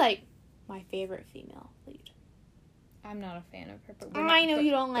probably like my favorite female lead. I'm not a fan of her, but I know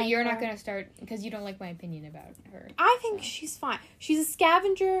you don't like her. You're not gonna start because you don't like my opinion about her. I think she's fine. She's a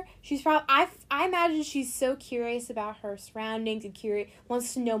scavenger. She's probably I imagine she's so curious about her surroundings and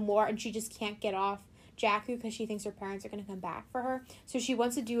wants to know more, and she just can't get off Jakku because she thinks her parents are gonna come back for her. So she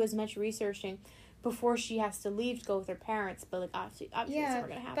wants to do as much researching before she has to leave to go with her parents. But like obviously it's never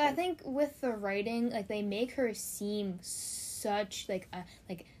gonna happen. But I think with the writing, like they make her seem such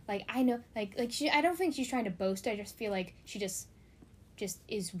I know I don't think she's trying to boast. I just feel like she just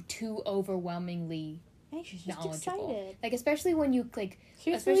is too overwhelmingly knowledgeable. Excited. Like especially when you like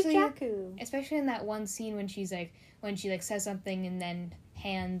especially Jakku. Especially in that one scene when she says something and then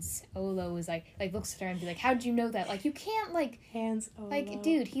Hans Olo is like looks at her and be like, how'd you know that? Like you can't Hans Olo. Like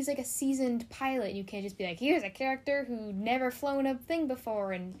dude, he's like a seasoned pilot and you can't just be like, here's a character who never flown a thing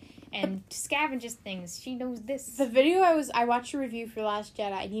before and scavenges things. She knows this. The video I watched a review for Last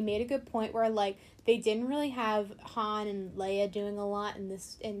Jedi, and he made a good point where like they didn't really have Han and Leia doing a lot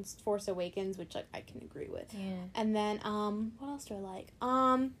in Force Awakens, which like I can agree with. Yeah. And then what else do I like?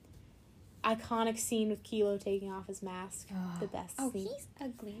 Iconic scene with Kilo taking off his mask. The best scene. He's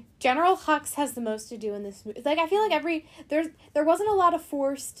ugly. General Hux has the most to do in this movie. Like I feel like there wasn't a lot of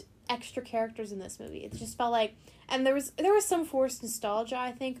forced extra characters in this movie. It just felt like, and there was some forced nostalgia,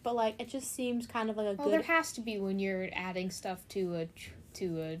 I think, but like it just seems kind of like a good. There has to be when you're adding stuff to a.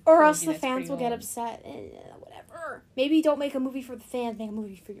 Or else the fans will get upset. Whatever. Maybe don't make a movie for the fans. Make a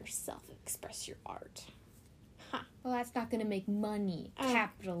movie for yourself. Express your art. Well, that's not going to make money.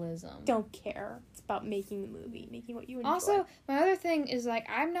 Capitalism. Don't care. It's about making the movie, making what you enjoy. Also, my other thing is like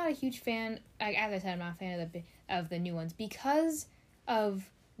I'm not a huge fan. Like as I said, I'm not a fan of the new ones because of.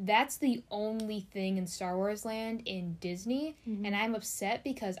 That's the only thing in Star Wars land in Disney, and I'm upset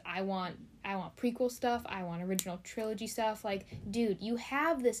because I want prequel stuff, I want original trilogy stuff. Like, dude, you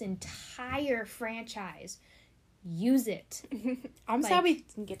have this entire franchise. Use it. I'm sad we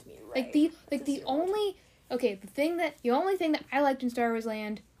didn't get to meet Rey. The only thing that I liked in Star Wars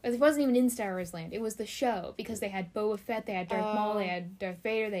Land, it wasn't even in Star Wars Land. It was the show because they had Boba Fett, they had Darth Maul, they had Darth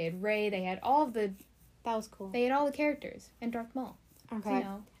Vader, they had Rey, they had all of the. That was cool. They had all the characters and Darth Maul. Okay.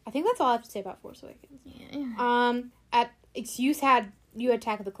 So, I think that's all I have to say about Force Awakens. Yeah. You had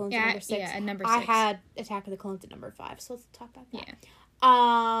Attack of the Clones at number 6. Yeah, at number 6. I had Attack of the Clones at number 5, so let's talk about that. Yeah.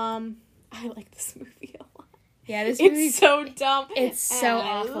 I like this movie a lot. Yeah, this movie. It's so dumb. It's so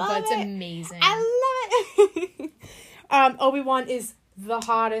awful, but it's amazing. I love it. Obi-Wan is the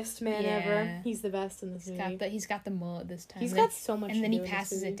hottest man ever. He's the best in this movie. He's got the mullet this time. He's got so much. And then he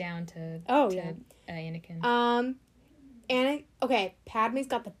passes it down to Anakin. Padme's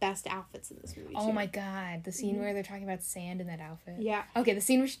got the best outfits in this movie. Oh my god, the scene where they're talking about sand in that outfit. Yeah. Okay, the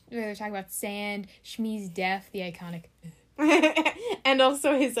scene where they're talking about sand, Shmi's death, the iconic. And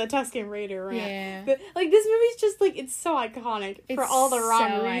also his Tusken Raider rant. Yeah. But, this movie's just, it's so iconic for all the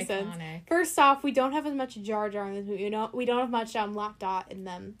wrong reasons. Iconic. First off, we don't have as much Jar Jar in this movie. We don't have much Lock Dot in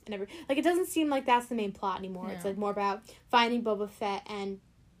them. And it doesn't seem like that's the main plot anymore. No. It's, more about finding Boba Fett and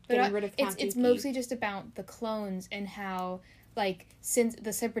getting rid of Count Dooku. It's mostly just about the clones and how... since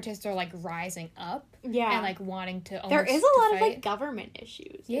the Separatists are, rising up. Yeah. And, wanting to almost there is a lot of, government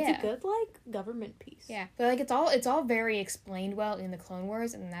issues. Yeah. It's a good, government piece. Yeah. But, it's all very explained well in the Clone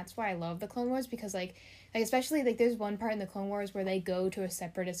Wars, and that's why I love the Clone Wars, because, especially, there's one part in the Clone Wars where they go to a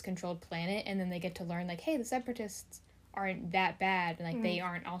Separatist-controlled planet, and then they get to learn, hey, the Separatists aren't that bad, and like they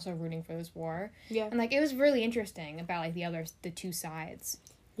aren't also rooting for this war. Yeah. And like it was really interesting about like the two sides.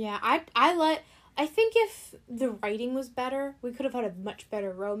 Yeah, I think if the writing was better, we could have had a much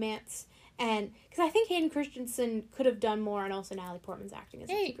better romance. And because I think Hayden Christensen could have done more, and also Natalie Portman's acting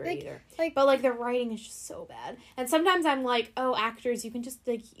isn't too great either. But like the writing is just so bad. And sometimes I'm like, oh, actors, you can just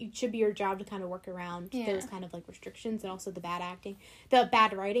like it should be your job to kind of work around those kind of like restrictions and also the bad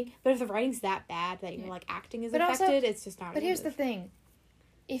bad writing. But if the writing's that bad that your like acting is affected, also, it's just not. But here's the thing.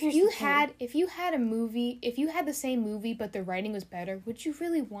 If you had the same movie but the writing was better, would you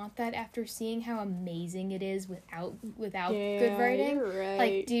really want that after seeing how amazing it is without good writing? You're right.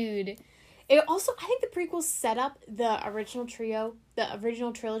 Like, dude. It also, I think the prequels set up the original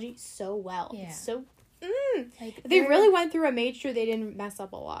trilogy so well. Yeah. So, like, they really went through and made sure they didn't mess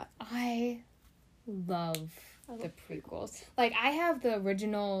up a lot. I love the prequels. Like, I have the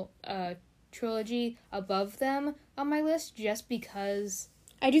original trilogy above them on my list just because...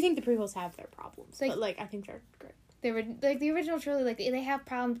 I do think the prequels have their problems, like, but, like, I think they're great. They were, like, the original trilogy, like, they have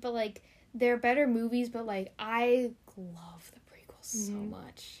problems, but, like, they're better movies, but, like, I love the prequels so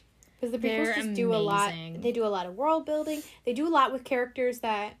much. Because the prequels just do a lot. They do a lot of world building. They do a lot with characters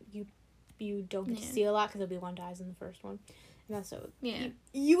that you don't get to see a lot, because Obi-Wan dies in the first one. And that's so... Yeah.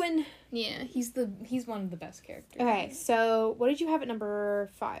 Ewan. Yeah, he's one of the best characters. Okay, so what did you have at number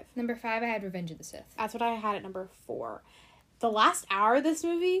 5? Number 5, I had Revenge of the Sith. That's what I had at number 4. The last hour of this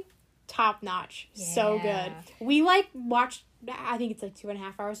movie, top notch. Yeah. So good. We, like, watched, I think it's, like,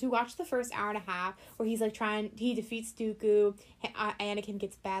 2.5 hours. We watched the first hour and a half where he's, like, he defeats Dooku, Anakin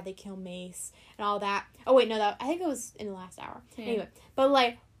gets bad, they kill Mace, and all that. Oh, wait, no, I think it was in the last hour. Yeah. Anyway, but,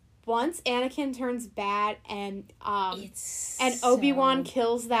 like, once Anakin turns bad and Obi-Wan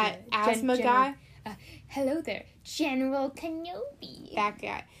kills that asthma guy. Hello there, General Kenobi. That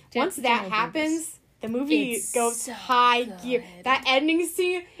guy. Once that happens... The movie goes so high gear. That ending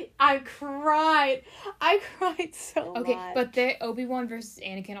scene, I cried so much. Okay, but the Obi-Wan versus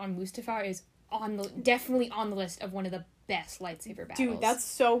Anakin on Mustafar is definitely on the list of one of the best lightsaber battles. Dude, that's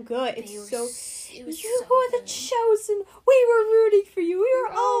so good. You were the chosen. We were rooting for you. We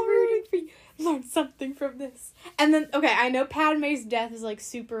were all rooting for you. Learn something from this. And then, okay, I know Padme's death is, like,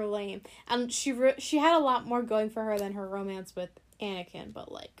 super lame. And she had a lot more going for her than her romance with Anakin,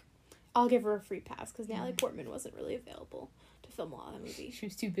 but, like... I'll give her a free pass because Natalie Portman wasn't really available to film a lot of the movie. She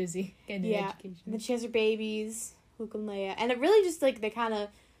was too busy getting an education. And then she has her babies, Luke and Leia. And it really just, like, they kind of...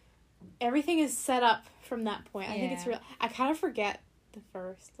 Everything is set up from that point. I think it's real... I kind of forget the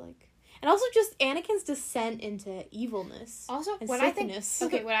first, like... And also just Anakin's descent into evilness. Also, what I think is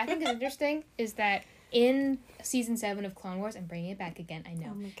interesting is that in season 7 of Clone Wars, I'm bringing it back again, I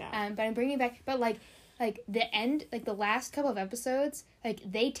know. Oh my god. But I'm bringing it back, but, like the end, like the last couple of episodes, like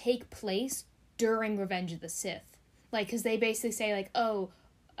they take place during Revenge of the Sith, like because they basically say like, oh,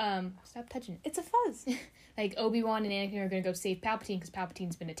 stop touching it. It's a fuzz. Like Obi-Wan and Anakin are gonna go save Palpatine because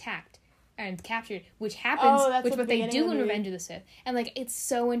Palpatine's been attacked and captured, which happens, which what they do in Revenge of the Sith, and like it's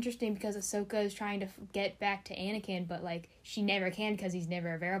so interesting because Ahsoka is trying to get back to Anakin, but like she never can because he's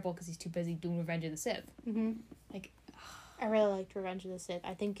never available because he's too busy doing Revenge of the Sith. Mm-hmm. Like, I really liked Revenge of the Sith.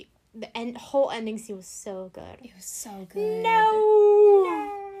 I think. The whole ending scene was so good. It was so good.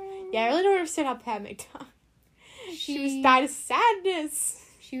 No. Yeah, I really don't understand how Padme died. She just died of sadness.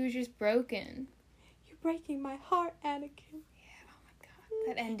 She was just broken. You're breaking my heart, Anakin. Yeah, oh my god.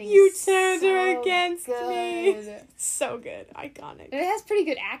 That ending You turned her against me. It's so good. Iconic. And it has pretty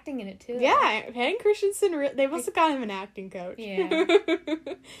good acting in it, too. Yeah, Hayden Christensen, they must have got him an acting coach. Yeah.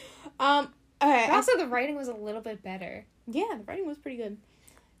 Okay. But also, the writing was a little bit better. Yeah, the writing was pretty good.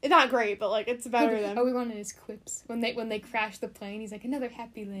 It's not great, but, like, it's better than... Obi-Wan and his quips. When they crash the plane, he's like, another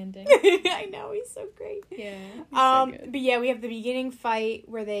happy landing. I know, he's so great. Yeah. So good. But yeah, we have the beginning fight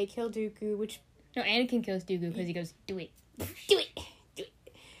where they kill Dooku, which... No, Anakin kills Dooku because he goes, do it. Do it. Do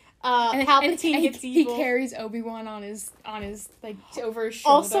it. Palpatine gets evil. He carries Obi-Wan on his, like, over his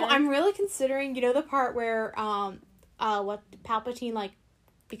shoulder. Also, I'm really considering, you know, the part where, Palpatine, like,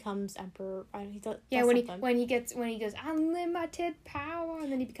 becomes emperor. When he goes unlimited power,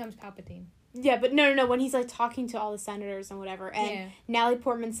 and then he becomes Palpatine. Yeah, but no. When he's like talking to all the senators and whatever, and Natalie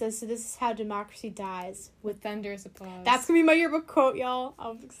Portman says, "So this is how democracy dies with thunderous applause." That's gonna be my yearbook quote, y'all.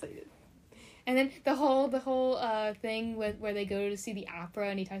 I'm excited. And then the whole thing where they go to see the opera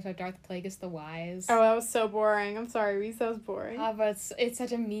and he talks about Darth Plagueis the Wise. Oh, that was so boring. I'm sorry, Reese, that was boring. But it's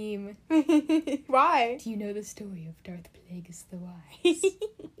such a meme. Why? Do you know the story of Darth Plagueis the Wise?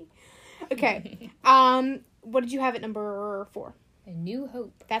 Okay. What did you have at number 4? A New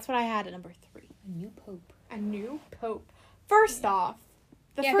Hope. That's what I had at number 3. A New Pope. A New Pope. First off,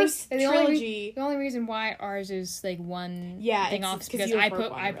 The Yeah, I first think trilogy. the only reason why ours is like one Yeah, thing it's off is 'cause because you I have put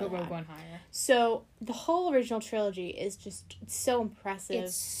Rogue One really Rogue high. One higher. So the whole original trilogy is just so impressive.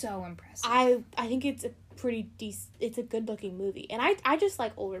 It's so impressive. I think it's a pretty decent. It's a good looking movie, and I just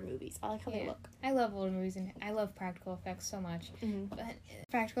like older movies. I like how they look. I love older movies and I love practical effects so much. Mm-hmm. But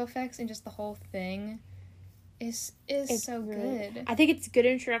practical effects and just the whole thing is so really good. I think it's a good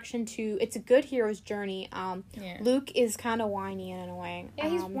introduction to. It's a good hero's journey. Yeah. Luke is kind of whiny and annoying. Yeah,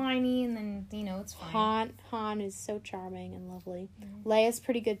 he's whiny, and then it's fine. Han is so charming and lovely. Mm-hmm. Leia's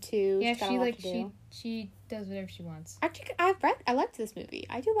pretty good too. Yeah, She's got a lot to do. she does whatever she wants. Actually, I liked this movie.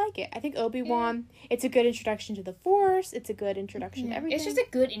 I do like it. I think Obi-Wan. Yeah. It's a good introduction to the Force. It's a good introduction to everything. It's just a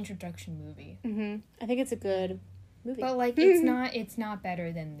good introduction movie. Mm-hmm. I think it's a good movie. But like, it's not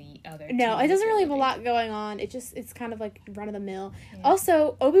better than the other. No, it doesn't really have a lot going on. It's kind of like run of the mill. Yeah.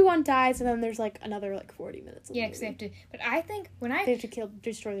 Also, Obi-Wan dies, and then there's like another like 40 minutes. Of because they have to. But I think they have to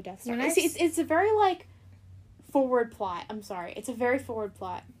destroy the Death Star. It's a very like forward plot. I'm sorry, it's a very forward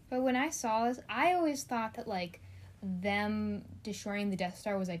plot. But when I saw this, I always thought that like them destroying the Death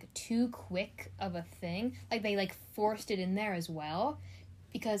Star was like too quick of a thing. Like they like forced it in there as well.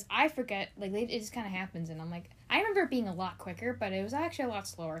 Because I forget, like, it just kind of happens, and I'm like, I remember it being a lot quicker, but it was actually a lot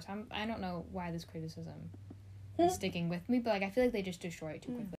slower, so I don't know why this criticism is sticking with me, but, like, I feel like they just destroy it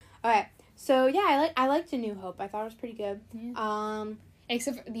too quickly. Okay, so, yeah, I liked A New Hope. I thought it was pretty good. Yeah.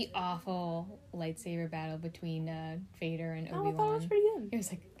 Except for the awful lightsaber battle between Vader and Obi-Wan. I thought it was pretty good. It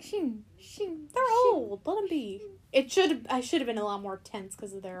was like, shing, shing, they're shing. old. Let them be. I should have been a lot more tense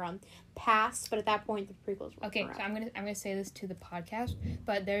because of their past, but at that point the prequels were okay. around. So I'm gonna say this to the podcast,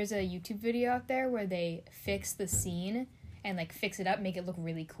 but there's a YouTube video out there where they fix the scene and like fix it up, make it look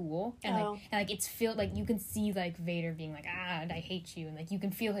really cool, and like it's feel like you can see like Vader being like I hate you, and like you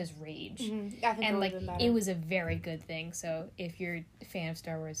can feel his rage, and like it was a very good thing. So if you're a fan of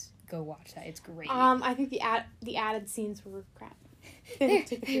Star Wars, go watch that. It's great. I think the added scenes were crap. They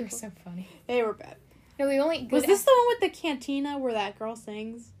were so funny. They were bad. No, the only was this the one with the cantina where that girl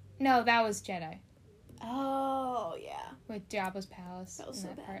sings? No, that was Jedi. Oh yeah, with Jabba's palace. That was so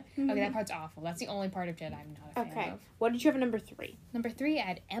bad. Part. Okay, that part's awful. That's the only part of Jedi I'm not a fan of. What did you have at number 3? Number 3, I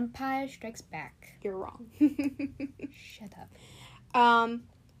had Empire Strikes Back. You're wrong. Shut up.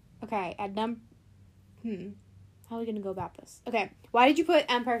 Okay, at How are we gonna go about this? Okay, why did you put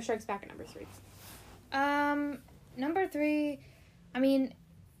Empire Strikes Back at number 3? Number 3, I mean,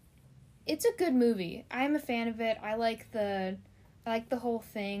 it's a good movie. I am a fan of it. I like the whole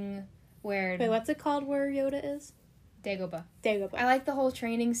thing where... Wait, what's it called where Yoda is? Dagobah. Dagobah. I like the whole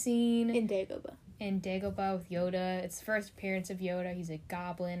training scene. In Dagobah. In Dagobah with Yoda. It's the first appearance of Yoda. He's a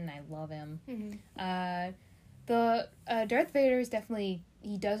goblin, and I love him. Mm-hmm. The Darth Vader is definitely...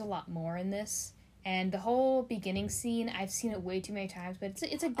 He does a lot more in this. And the whole beginning scene, I've seen it way too many times, but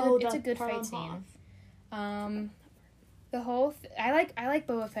it's a good fight scene. The whole I like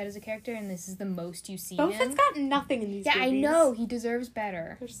Boba Fett as a character, and this is the most you see Boba him. Fett's got nothing in these movies. Yeah, I know. He deserves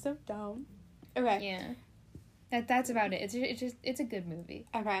better. They're so dumb. Okay. Yeah. That's about it. It's a good movie.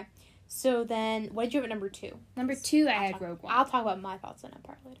 Okay. So then, what did you have at number 2? Number 2, I had Rogue One. I'll talk about my thoughts on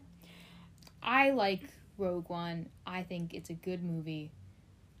Empire later. I like Rogue One. I think it's a good movie.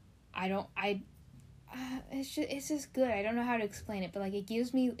 It's just good. I don't know how to explain it, but like it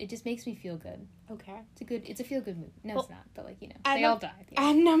just makes me feel good. Okay. It's a feel good movie. No, it's not, but like, they all die.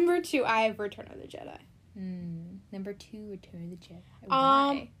 At number 2, I have Return of the Jedi. Number 2, Return of the Jedi.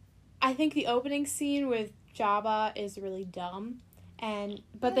 Why? I think the opening scene with Jabba is really dumb,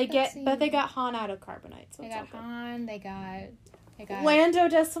 but they got Han out of carbonite. So they got Han. They got Lando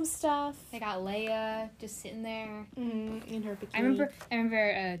does some stuff. They got Leia just sitting there in her bikini. I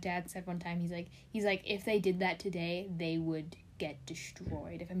remember Dad said one time he's like if they did that today they would get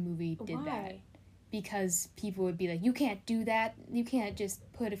destroyed if a movie did that, because people would be like, you can't do that, you can't just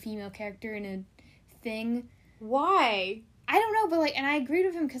put a female character in a thing. Why? I don't know, but like, and I agreed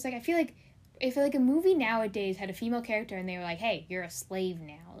with him because like I feel like if like a movie nowadays had a female character and they were like, hey, you're a slave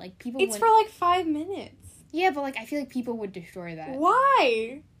now, like people it's for like 5 minutes. Yeah, but like I feel like people would destroy that.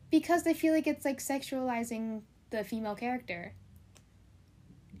 Why? Because they feel like it's like sexualizing the female character,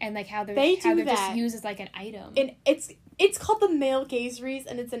 and like how they're just used as like an item. And it's called the male gazeries,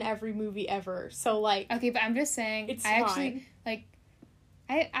 and it's in every movie ever. So like, okay, but I'm just saying, it's I fine. Actually like.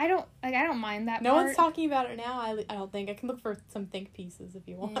 I don't mind that. No part. one's talking about it now. I don't think I can look for some think pieces if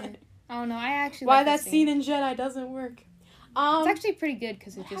you want. Yeah. Oh no, I actually. Why like that scene in Jedi doesn't work? It's actually pretty good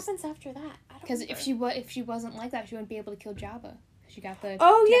because it just happens after that. Because if she wasn't like that, she wouldn't be able to kill Jabba. She got the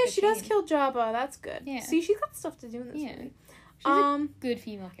she does kill Jabba. That's good. Yeah. See, she's got stuff to do in this movie. She's a good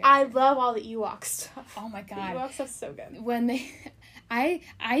female character. I love all the Ewok stuff. Oh my god, the Ewok stuff's so good. When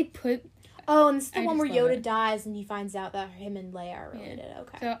I put. Oh, and it's the I one where just love Yoda it. dies and he finds out that him and Leia are related.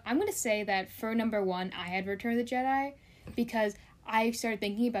 Okay. So I'm gonna say that for number 1, I had Return of the Jedi because I started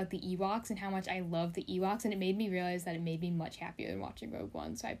thinking about the Ewoks and how much I love the Ewoks, and it made me realize that it made me much happier than watching Rogue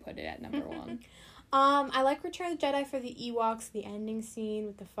One. So I put it at number 1. I like Return of the Jedi for the Ewoks, the ending scene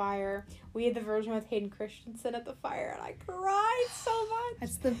with the fire. We had the version with Hayden Christensen at the fire, and I cried so much.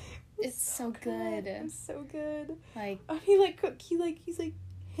 It's so good. It's so good. Like, He's like,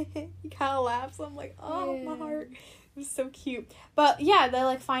 he kind of laughs. I'm like, oh, Yeah. my heart. It was so cute. But yeah, they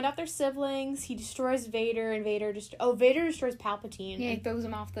like find out their siblings. He destroys Vader, and Vader destroys Palpatine. yeah, it throws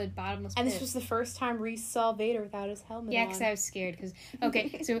him off the bottomless pit. And this was the first time Reese saw Vader without his helmet Yeah, on. because I was scared.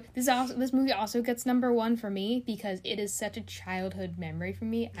 So this movie also gets number 1 for me because it is such a childhood memory for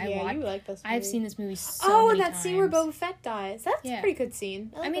me. You like this movie. I've seen this movie so and many that times. scene where Boba Fett dies. That's Yeah. a pretty good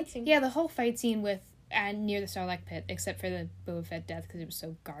scene. I mean, that scene. yeah, the whole fight scene with near the Sarlacc pit, except for the Boba Fett death because it was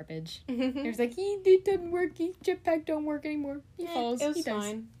so garbage. It was like, it doesn't work. His jetpack don't work anymore. He falls. It was he dies.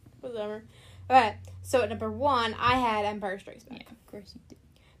 fine. Whatever. Okay, so at number 1, I had Empire Strikes Back. Yeah, of course you did.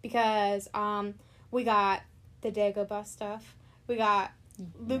 Because we got the Dagobah stuff. We got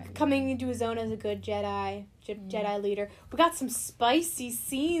Luke coming into his own as a good Jedi leader. We got some spicy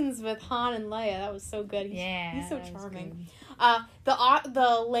scenes with Han and Leia. That was so good. He's so that was charming. good.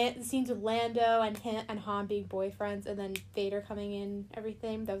 The scenes with Lando and Han being boyfriends, and then Vader coming in,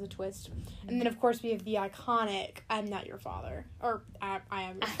 everything. That was a twist. And then of course we have the iconic "I'm not your father," or I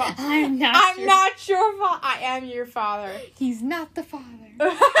am your father. I'm not your father. I am your father. He's not the father.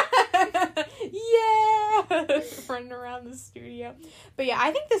 Yeah, running around the studio. But yeah,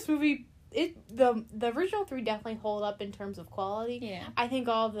 I think this movie, the original 3 definitely hold up in terms of quality. Yeah. I think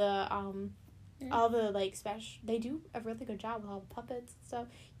all the like special, they do a really good job with all the puppets and stuff.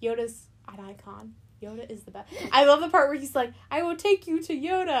 Yoda's an icon. Yoda is the best. I love the part where he's like, "I will take you to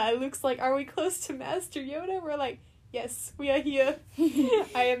Yoda." And Luke's like, "Are we close to Master Yoda?" We're like, "Yes, we are here."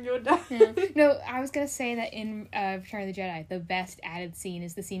 I am Yoda. Yeah. No, I was gonna say that in Return of the Jedi, the best added scene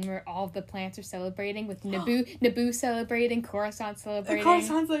is the scene where all of the plants are celebrating with Naboo celebrating, Coruscant celebrating.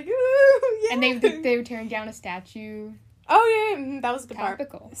 Coruscant's like, "Ooh, yeah." And they were tearing down a statue. Oh yeah, that was a good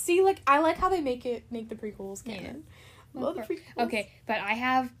Topical. part. See, like I like how they make the prequels canon. Love the prequels. Okay, but I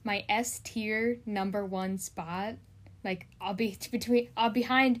have my S tier number 1 spot. Like I'll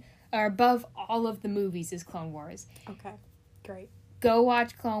behind or above all of the movies is Clone Wars. Okay, great. Go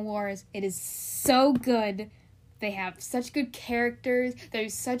watch Clone Wars. It is so good. They have such good characters.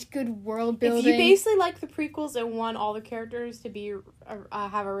 There's such good world building. If you basically like the prequels and want all the characters to be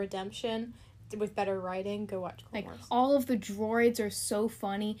have a redemption with better writing, go watch Clone Wars. All of the droids are so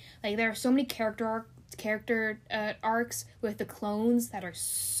funny. Like there are so many character arcs with the clones that are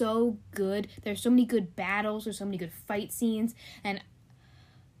so good. There's so many good battles. There's so many good fight scenes. And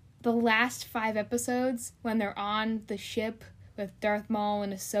the last 5 episodes, when they're on the ship with Darth Maul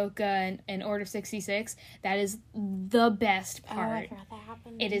and Ahsoka and Order 66, that is the best part. Oh, I forgot that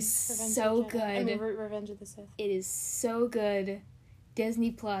happened. It is so good. I mean, Revenge of the Sith. It is so good.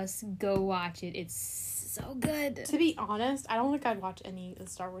 Disney Plus, go watch it. It's so good. To be honest, I don't think I'd watch any of the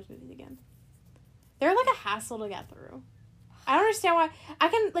Star Wars movies again. They're like a hassle to get through. I don't understand why.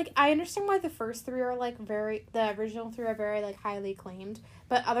 I understand why the first 3 are like the original 3 are very like highly acclaimed.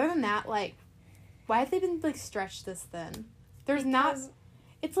 But other than that, like, why have they been like stretched this thin?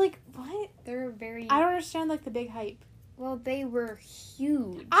 It's like, what? They're very... I don't understand like the big hype. Well, they were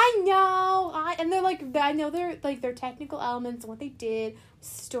huge. I know. And they're like, I know they're like their technical elements and what they did,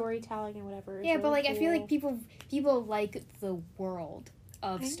 storytelling and whatever. Yeah, but really like cool. I feel like people like the world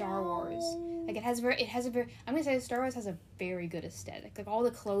of Star Wars. Like I'm gonna say Star Wars has a very good aesthetic. Like all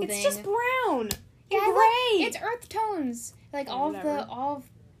the clothing. It's just brown. Yeah, gray. It's earth tones. Like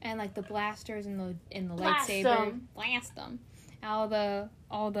and like the blasters and the lightsaber. Blast them. All the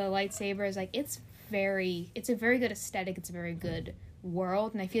lightsabers. Like it's a very good aesthetic. It's a very good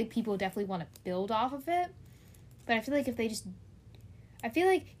world, and I feel like people definitely want to build off of it. But I feel like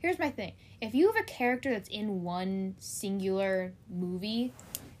here's my thing. If you have a character that's in one singular movie,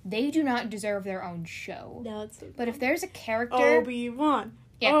 they do not deserve their own show. No, but if there's a character... Obi-Wan.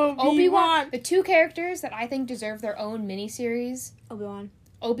 Yeah, Obi-Wan. The 2 characters that I think deserve their own miniseries.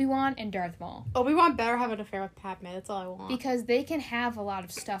 Obi-Wan and Darth Maul. Obi-Wan better have an affair with Padme. That's all I want. Because they can have a lot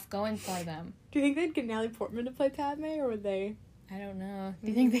of stuff going for them. Do you think they'd get Natalie Portman to play Padme, or would they... I don't know.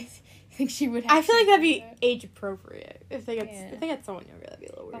 Do you think she would have... I feel like that'd be age appropriate. If they get someone younger, that'd be a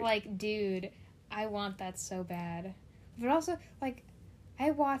little weird. But like, dude, I want that so bad. But also, like,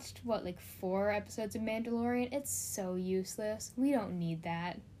 I watched 4 episodes of Mandalorian. It's so useless. We don't need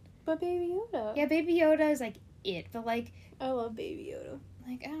that. But Baby Yoda. Yeah, Baby Yoda is like it. But like, I love Baby Yoda.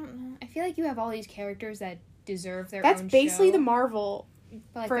 like I don't know. I feel like you have all these characters that deserve their That's own basically show, the Marvel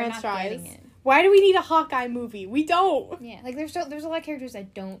but like, they're not franchise. getting it. Why do we need a Hawkeye movie? We don't. Yeah, like there's a lot of characters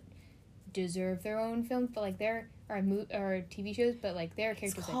that don't deserve their own film, but like there are or TV shows, but like there are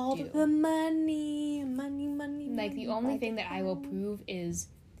characters It's that called do. the money. Like the only thing that I will prove is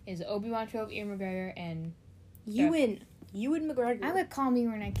Obi-Wan Kenobi, Ian McGregor, and Ewan McGregor. I would call me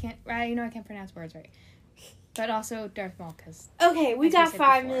when I can't. I can't pronounce words right, but also Darth Maul because Okay, we as we got said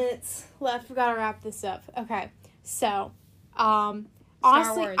 5 before. minutes left. We gotta wrap this up. Okay, so, honestly,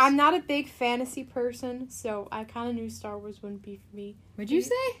 Wars. I'm not a big fantasy person, so I kind of knew Star Wars wouldn't be for me. What'd you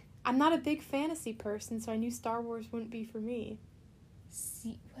say? I'm not a big fantasy person, so I knew Star Wars wouldn't be for me.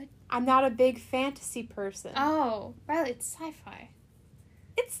 See what? I'm not a big fantasy person. Oh, Riley, it's sci-fi.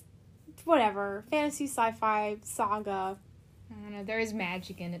 It's whatever. Fantasy, sci-fi, saga. I don't know. There is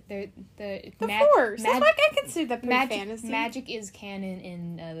magic in it. The Force. That's like I consider that pretty fantasy. Magic is canon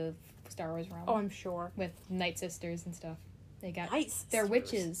in the Star Wars realm. Oh, I'm sure. With Night Sisters and stuff. They got Nice. they're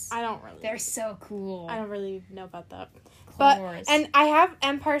witches. I don't really. They're so cool. I don't really know about that. Clone But Wars. and I have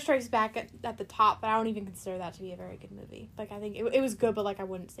Empire Strikes Back at the top, but I don't even consider that to be a very good movie. Like I think it was good, but like I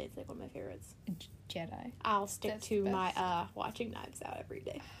wouldn't say it's like one of my favorites. Jedi. I'll stick That's to the my best. watching Knives Out every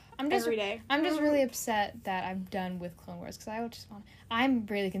day. I'm just every day. I'm just really upset that I'm done with Clone Wars because I just want. I'm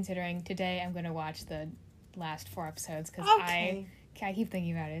really considering today. I'm gonna watch the last 4 episodes because I keep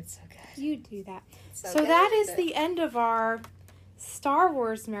thinking about it. It's so good. You do that. So So that is the end of our Star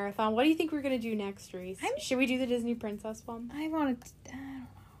Wars marathon. What do you think we're gonna do next, Reese? Should we do the Disney Princess one? I wanted. I don't know.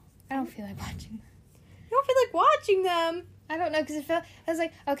 I don't feel like watching them. You don't feel like watching them. I don't know because I was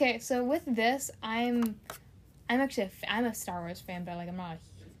like, okay, so with this, I'm actually I'm a Star Wars fan, but like I'm not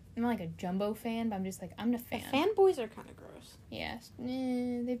like a jumbo fan, but I'm just like I'm a The fan. fanboys are kind of gross. Yes,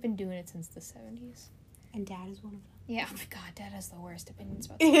 they've been doing it since the 70s. And Dad is one of them. Yeah, oh my god, Dad has the worst opinions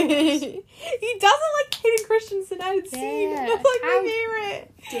about Star Wars. He doesn't like Hayden Christensen. I had seen. Yeah. That's like my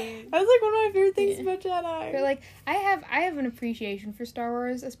favorite. That's like one of my favorite things Yeah. about Jedi. But like I have an appreciation for Star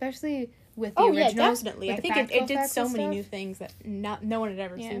Wars, especially with the Oh originals. yeah, definitely. with I the think practical it did effects so and many stuff. new things that no one had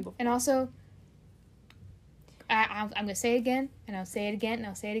ever seen before. And also, I'm gonna say it again, and I'll say it again, and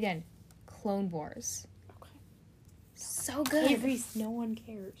I'll say it again. Clone Wars. Okay. So good. Hey, Reese, no one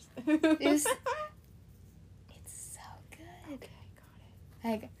cares. It's so good. Okay,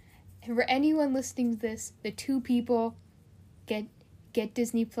 got it. Like, for anyone listening to this, the 2 people get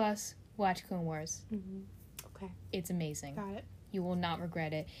Disney Plus, watch Clone Wars. Mm-hmm. Okay, It's amazing. got it. You will not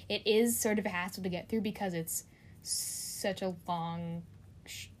regret it. It is sort of a hassle to get through because it's such a long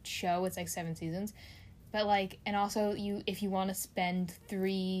show. It's like 7 seasons. But like, and also if you want to spend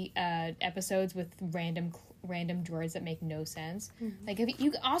 3 episodes with random droids that make no sense, like if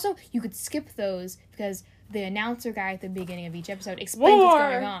you could skip those because the announcer guy at the beginning of each episode explains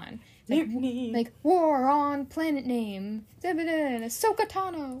what's going on. Like war on planet name, Ahsoka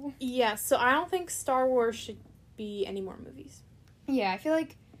Tano. Yeah, so I don't think Star Wars should be any more movies. Yeah, I feel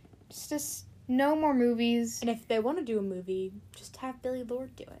like just no more movies. And if they want to do a movie, just have Billie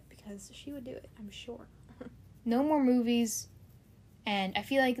Lourd do it because she would do it, I'm sure. No more movies, and I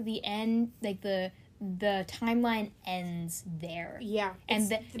feel like the end, like the timeline ends there. Yeah.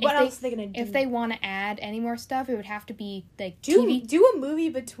 And what else are they gonna do? If they want to add any more stuff, it would have to be like do TV. do a movie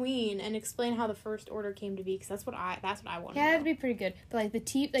between and explain how the First Order came to be because that's what I want. Yeah, that'd be pretty good. But like the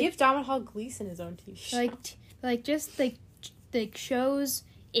TV, like give Domhnall Gleeson his own TV show. like just like shows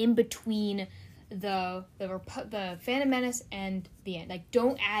in between the Phantom Menace and the end. Like,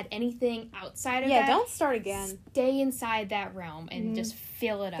 don't add anything outside of that. Yeah, don't start again. Stay inside that realm and just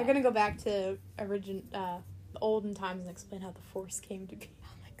fill it up. They're gonna go back to the olden times and explain how the Force came to be. Oh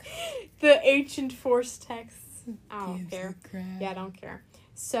my god. The ancient Force texts. I don't care. Yeah, I don't care.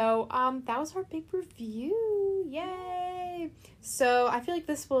 So, that was our big review. Yay! So, I feel like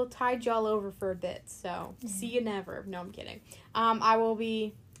this will tide y'all over for a bit. So, see you never. No, I'm kidding. I will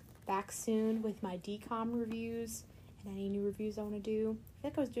be back soon with my DCOM reviews and any new reviews I want to do. I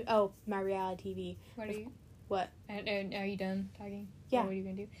think I was doing... Oh, my reality TV. What are you... What? Are you done talking? Yeah. What are you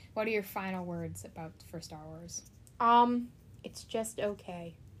going to do? What are your final words for Star Wars? It's just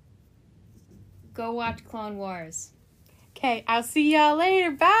okay. Go watch Clone Wars. Okay, I'll see y'all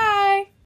later. Bye!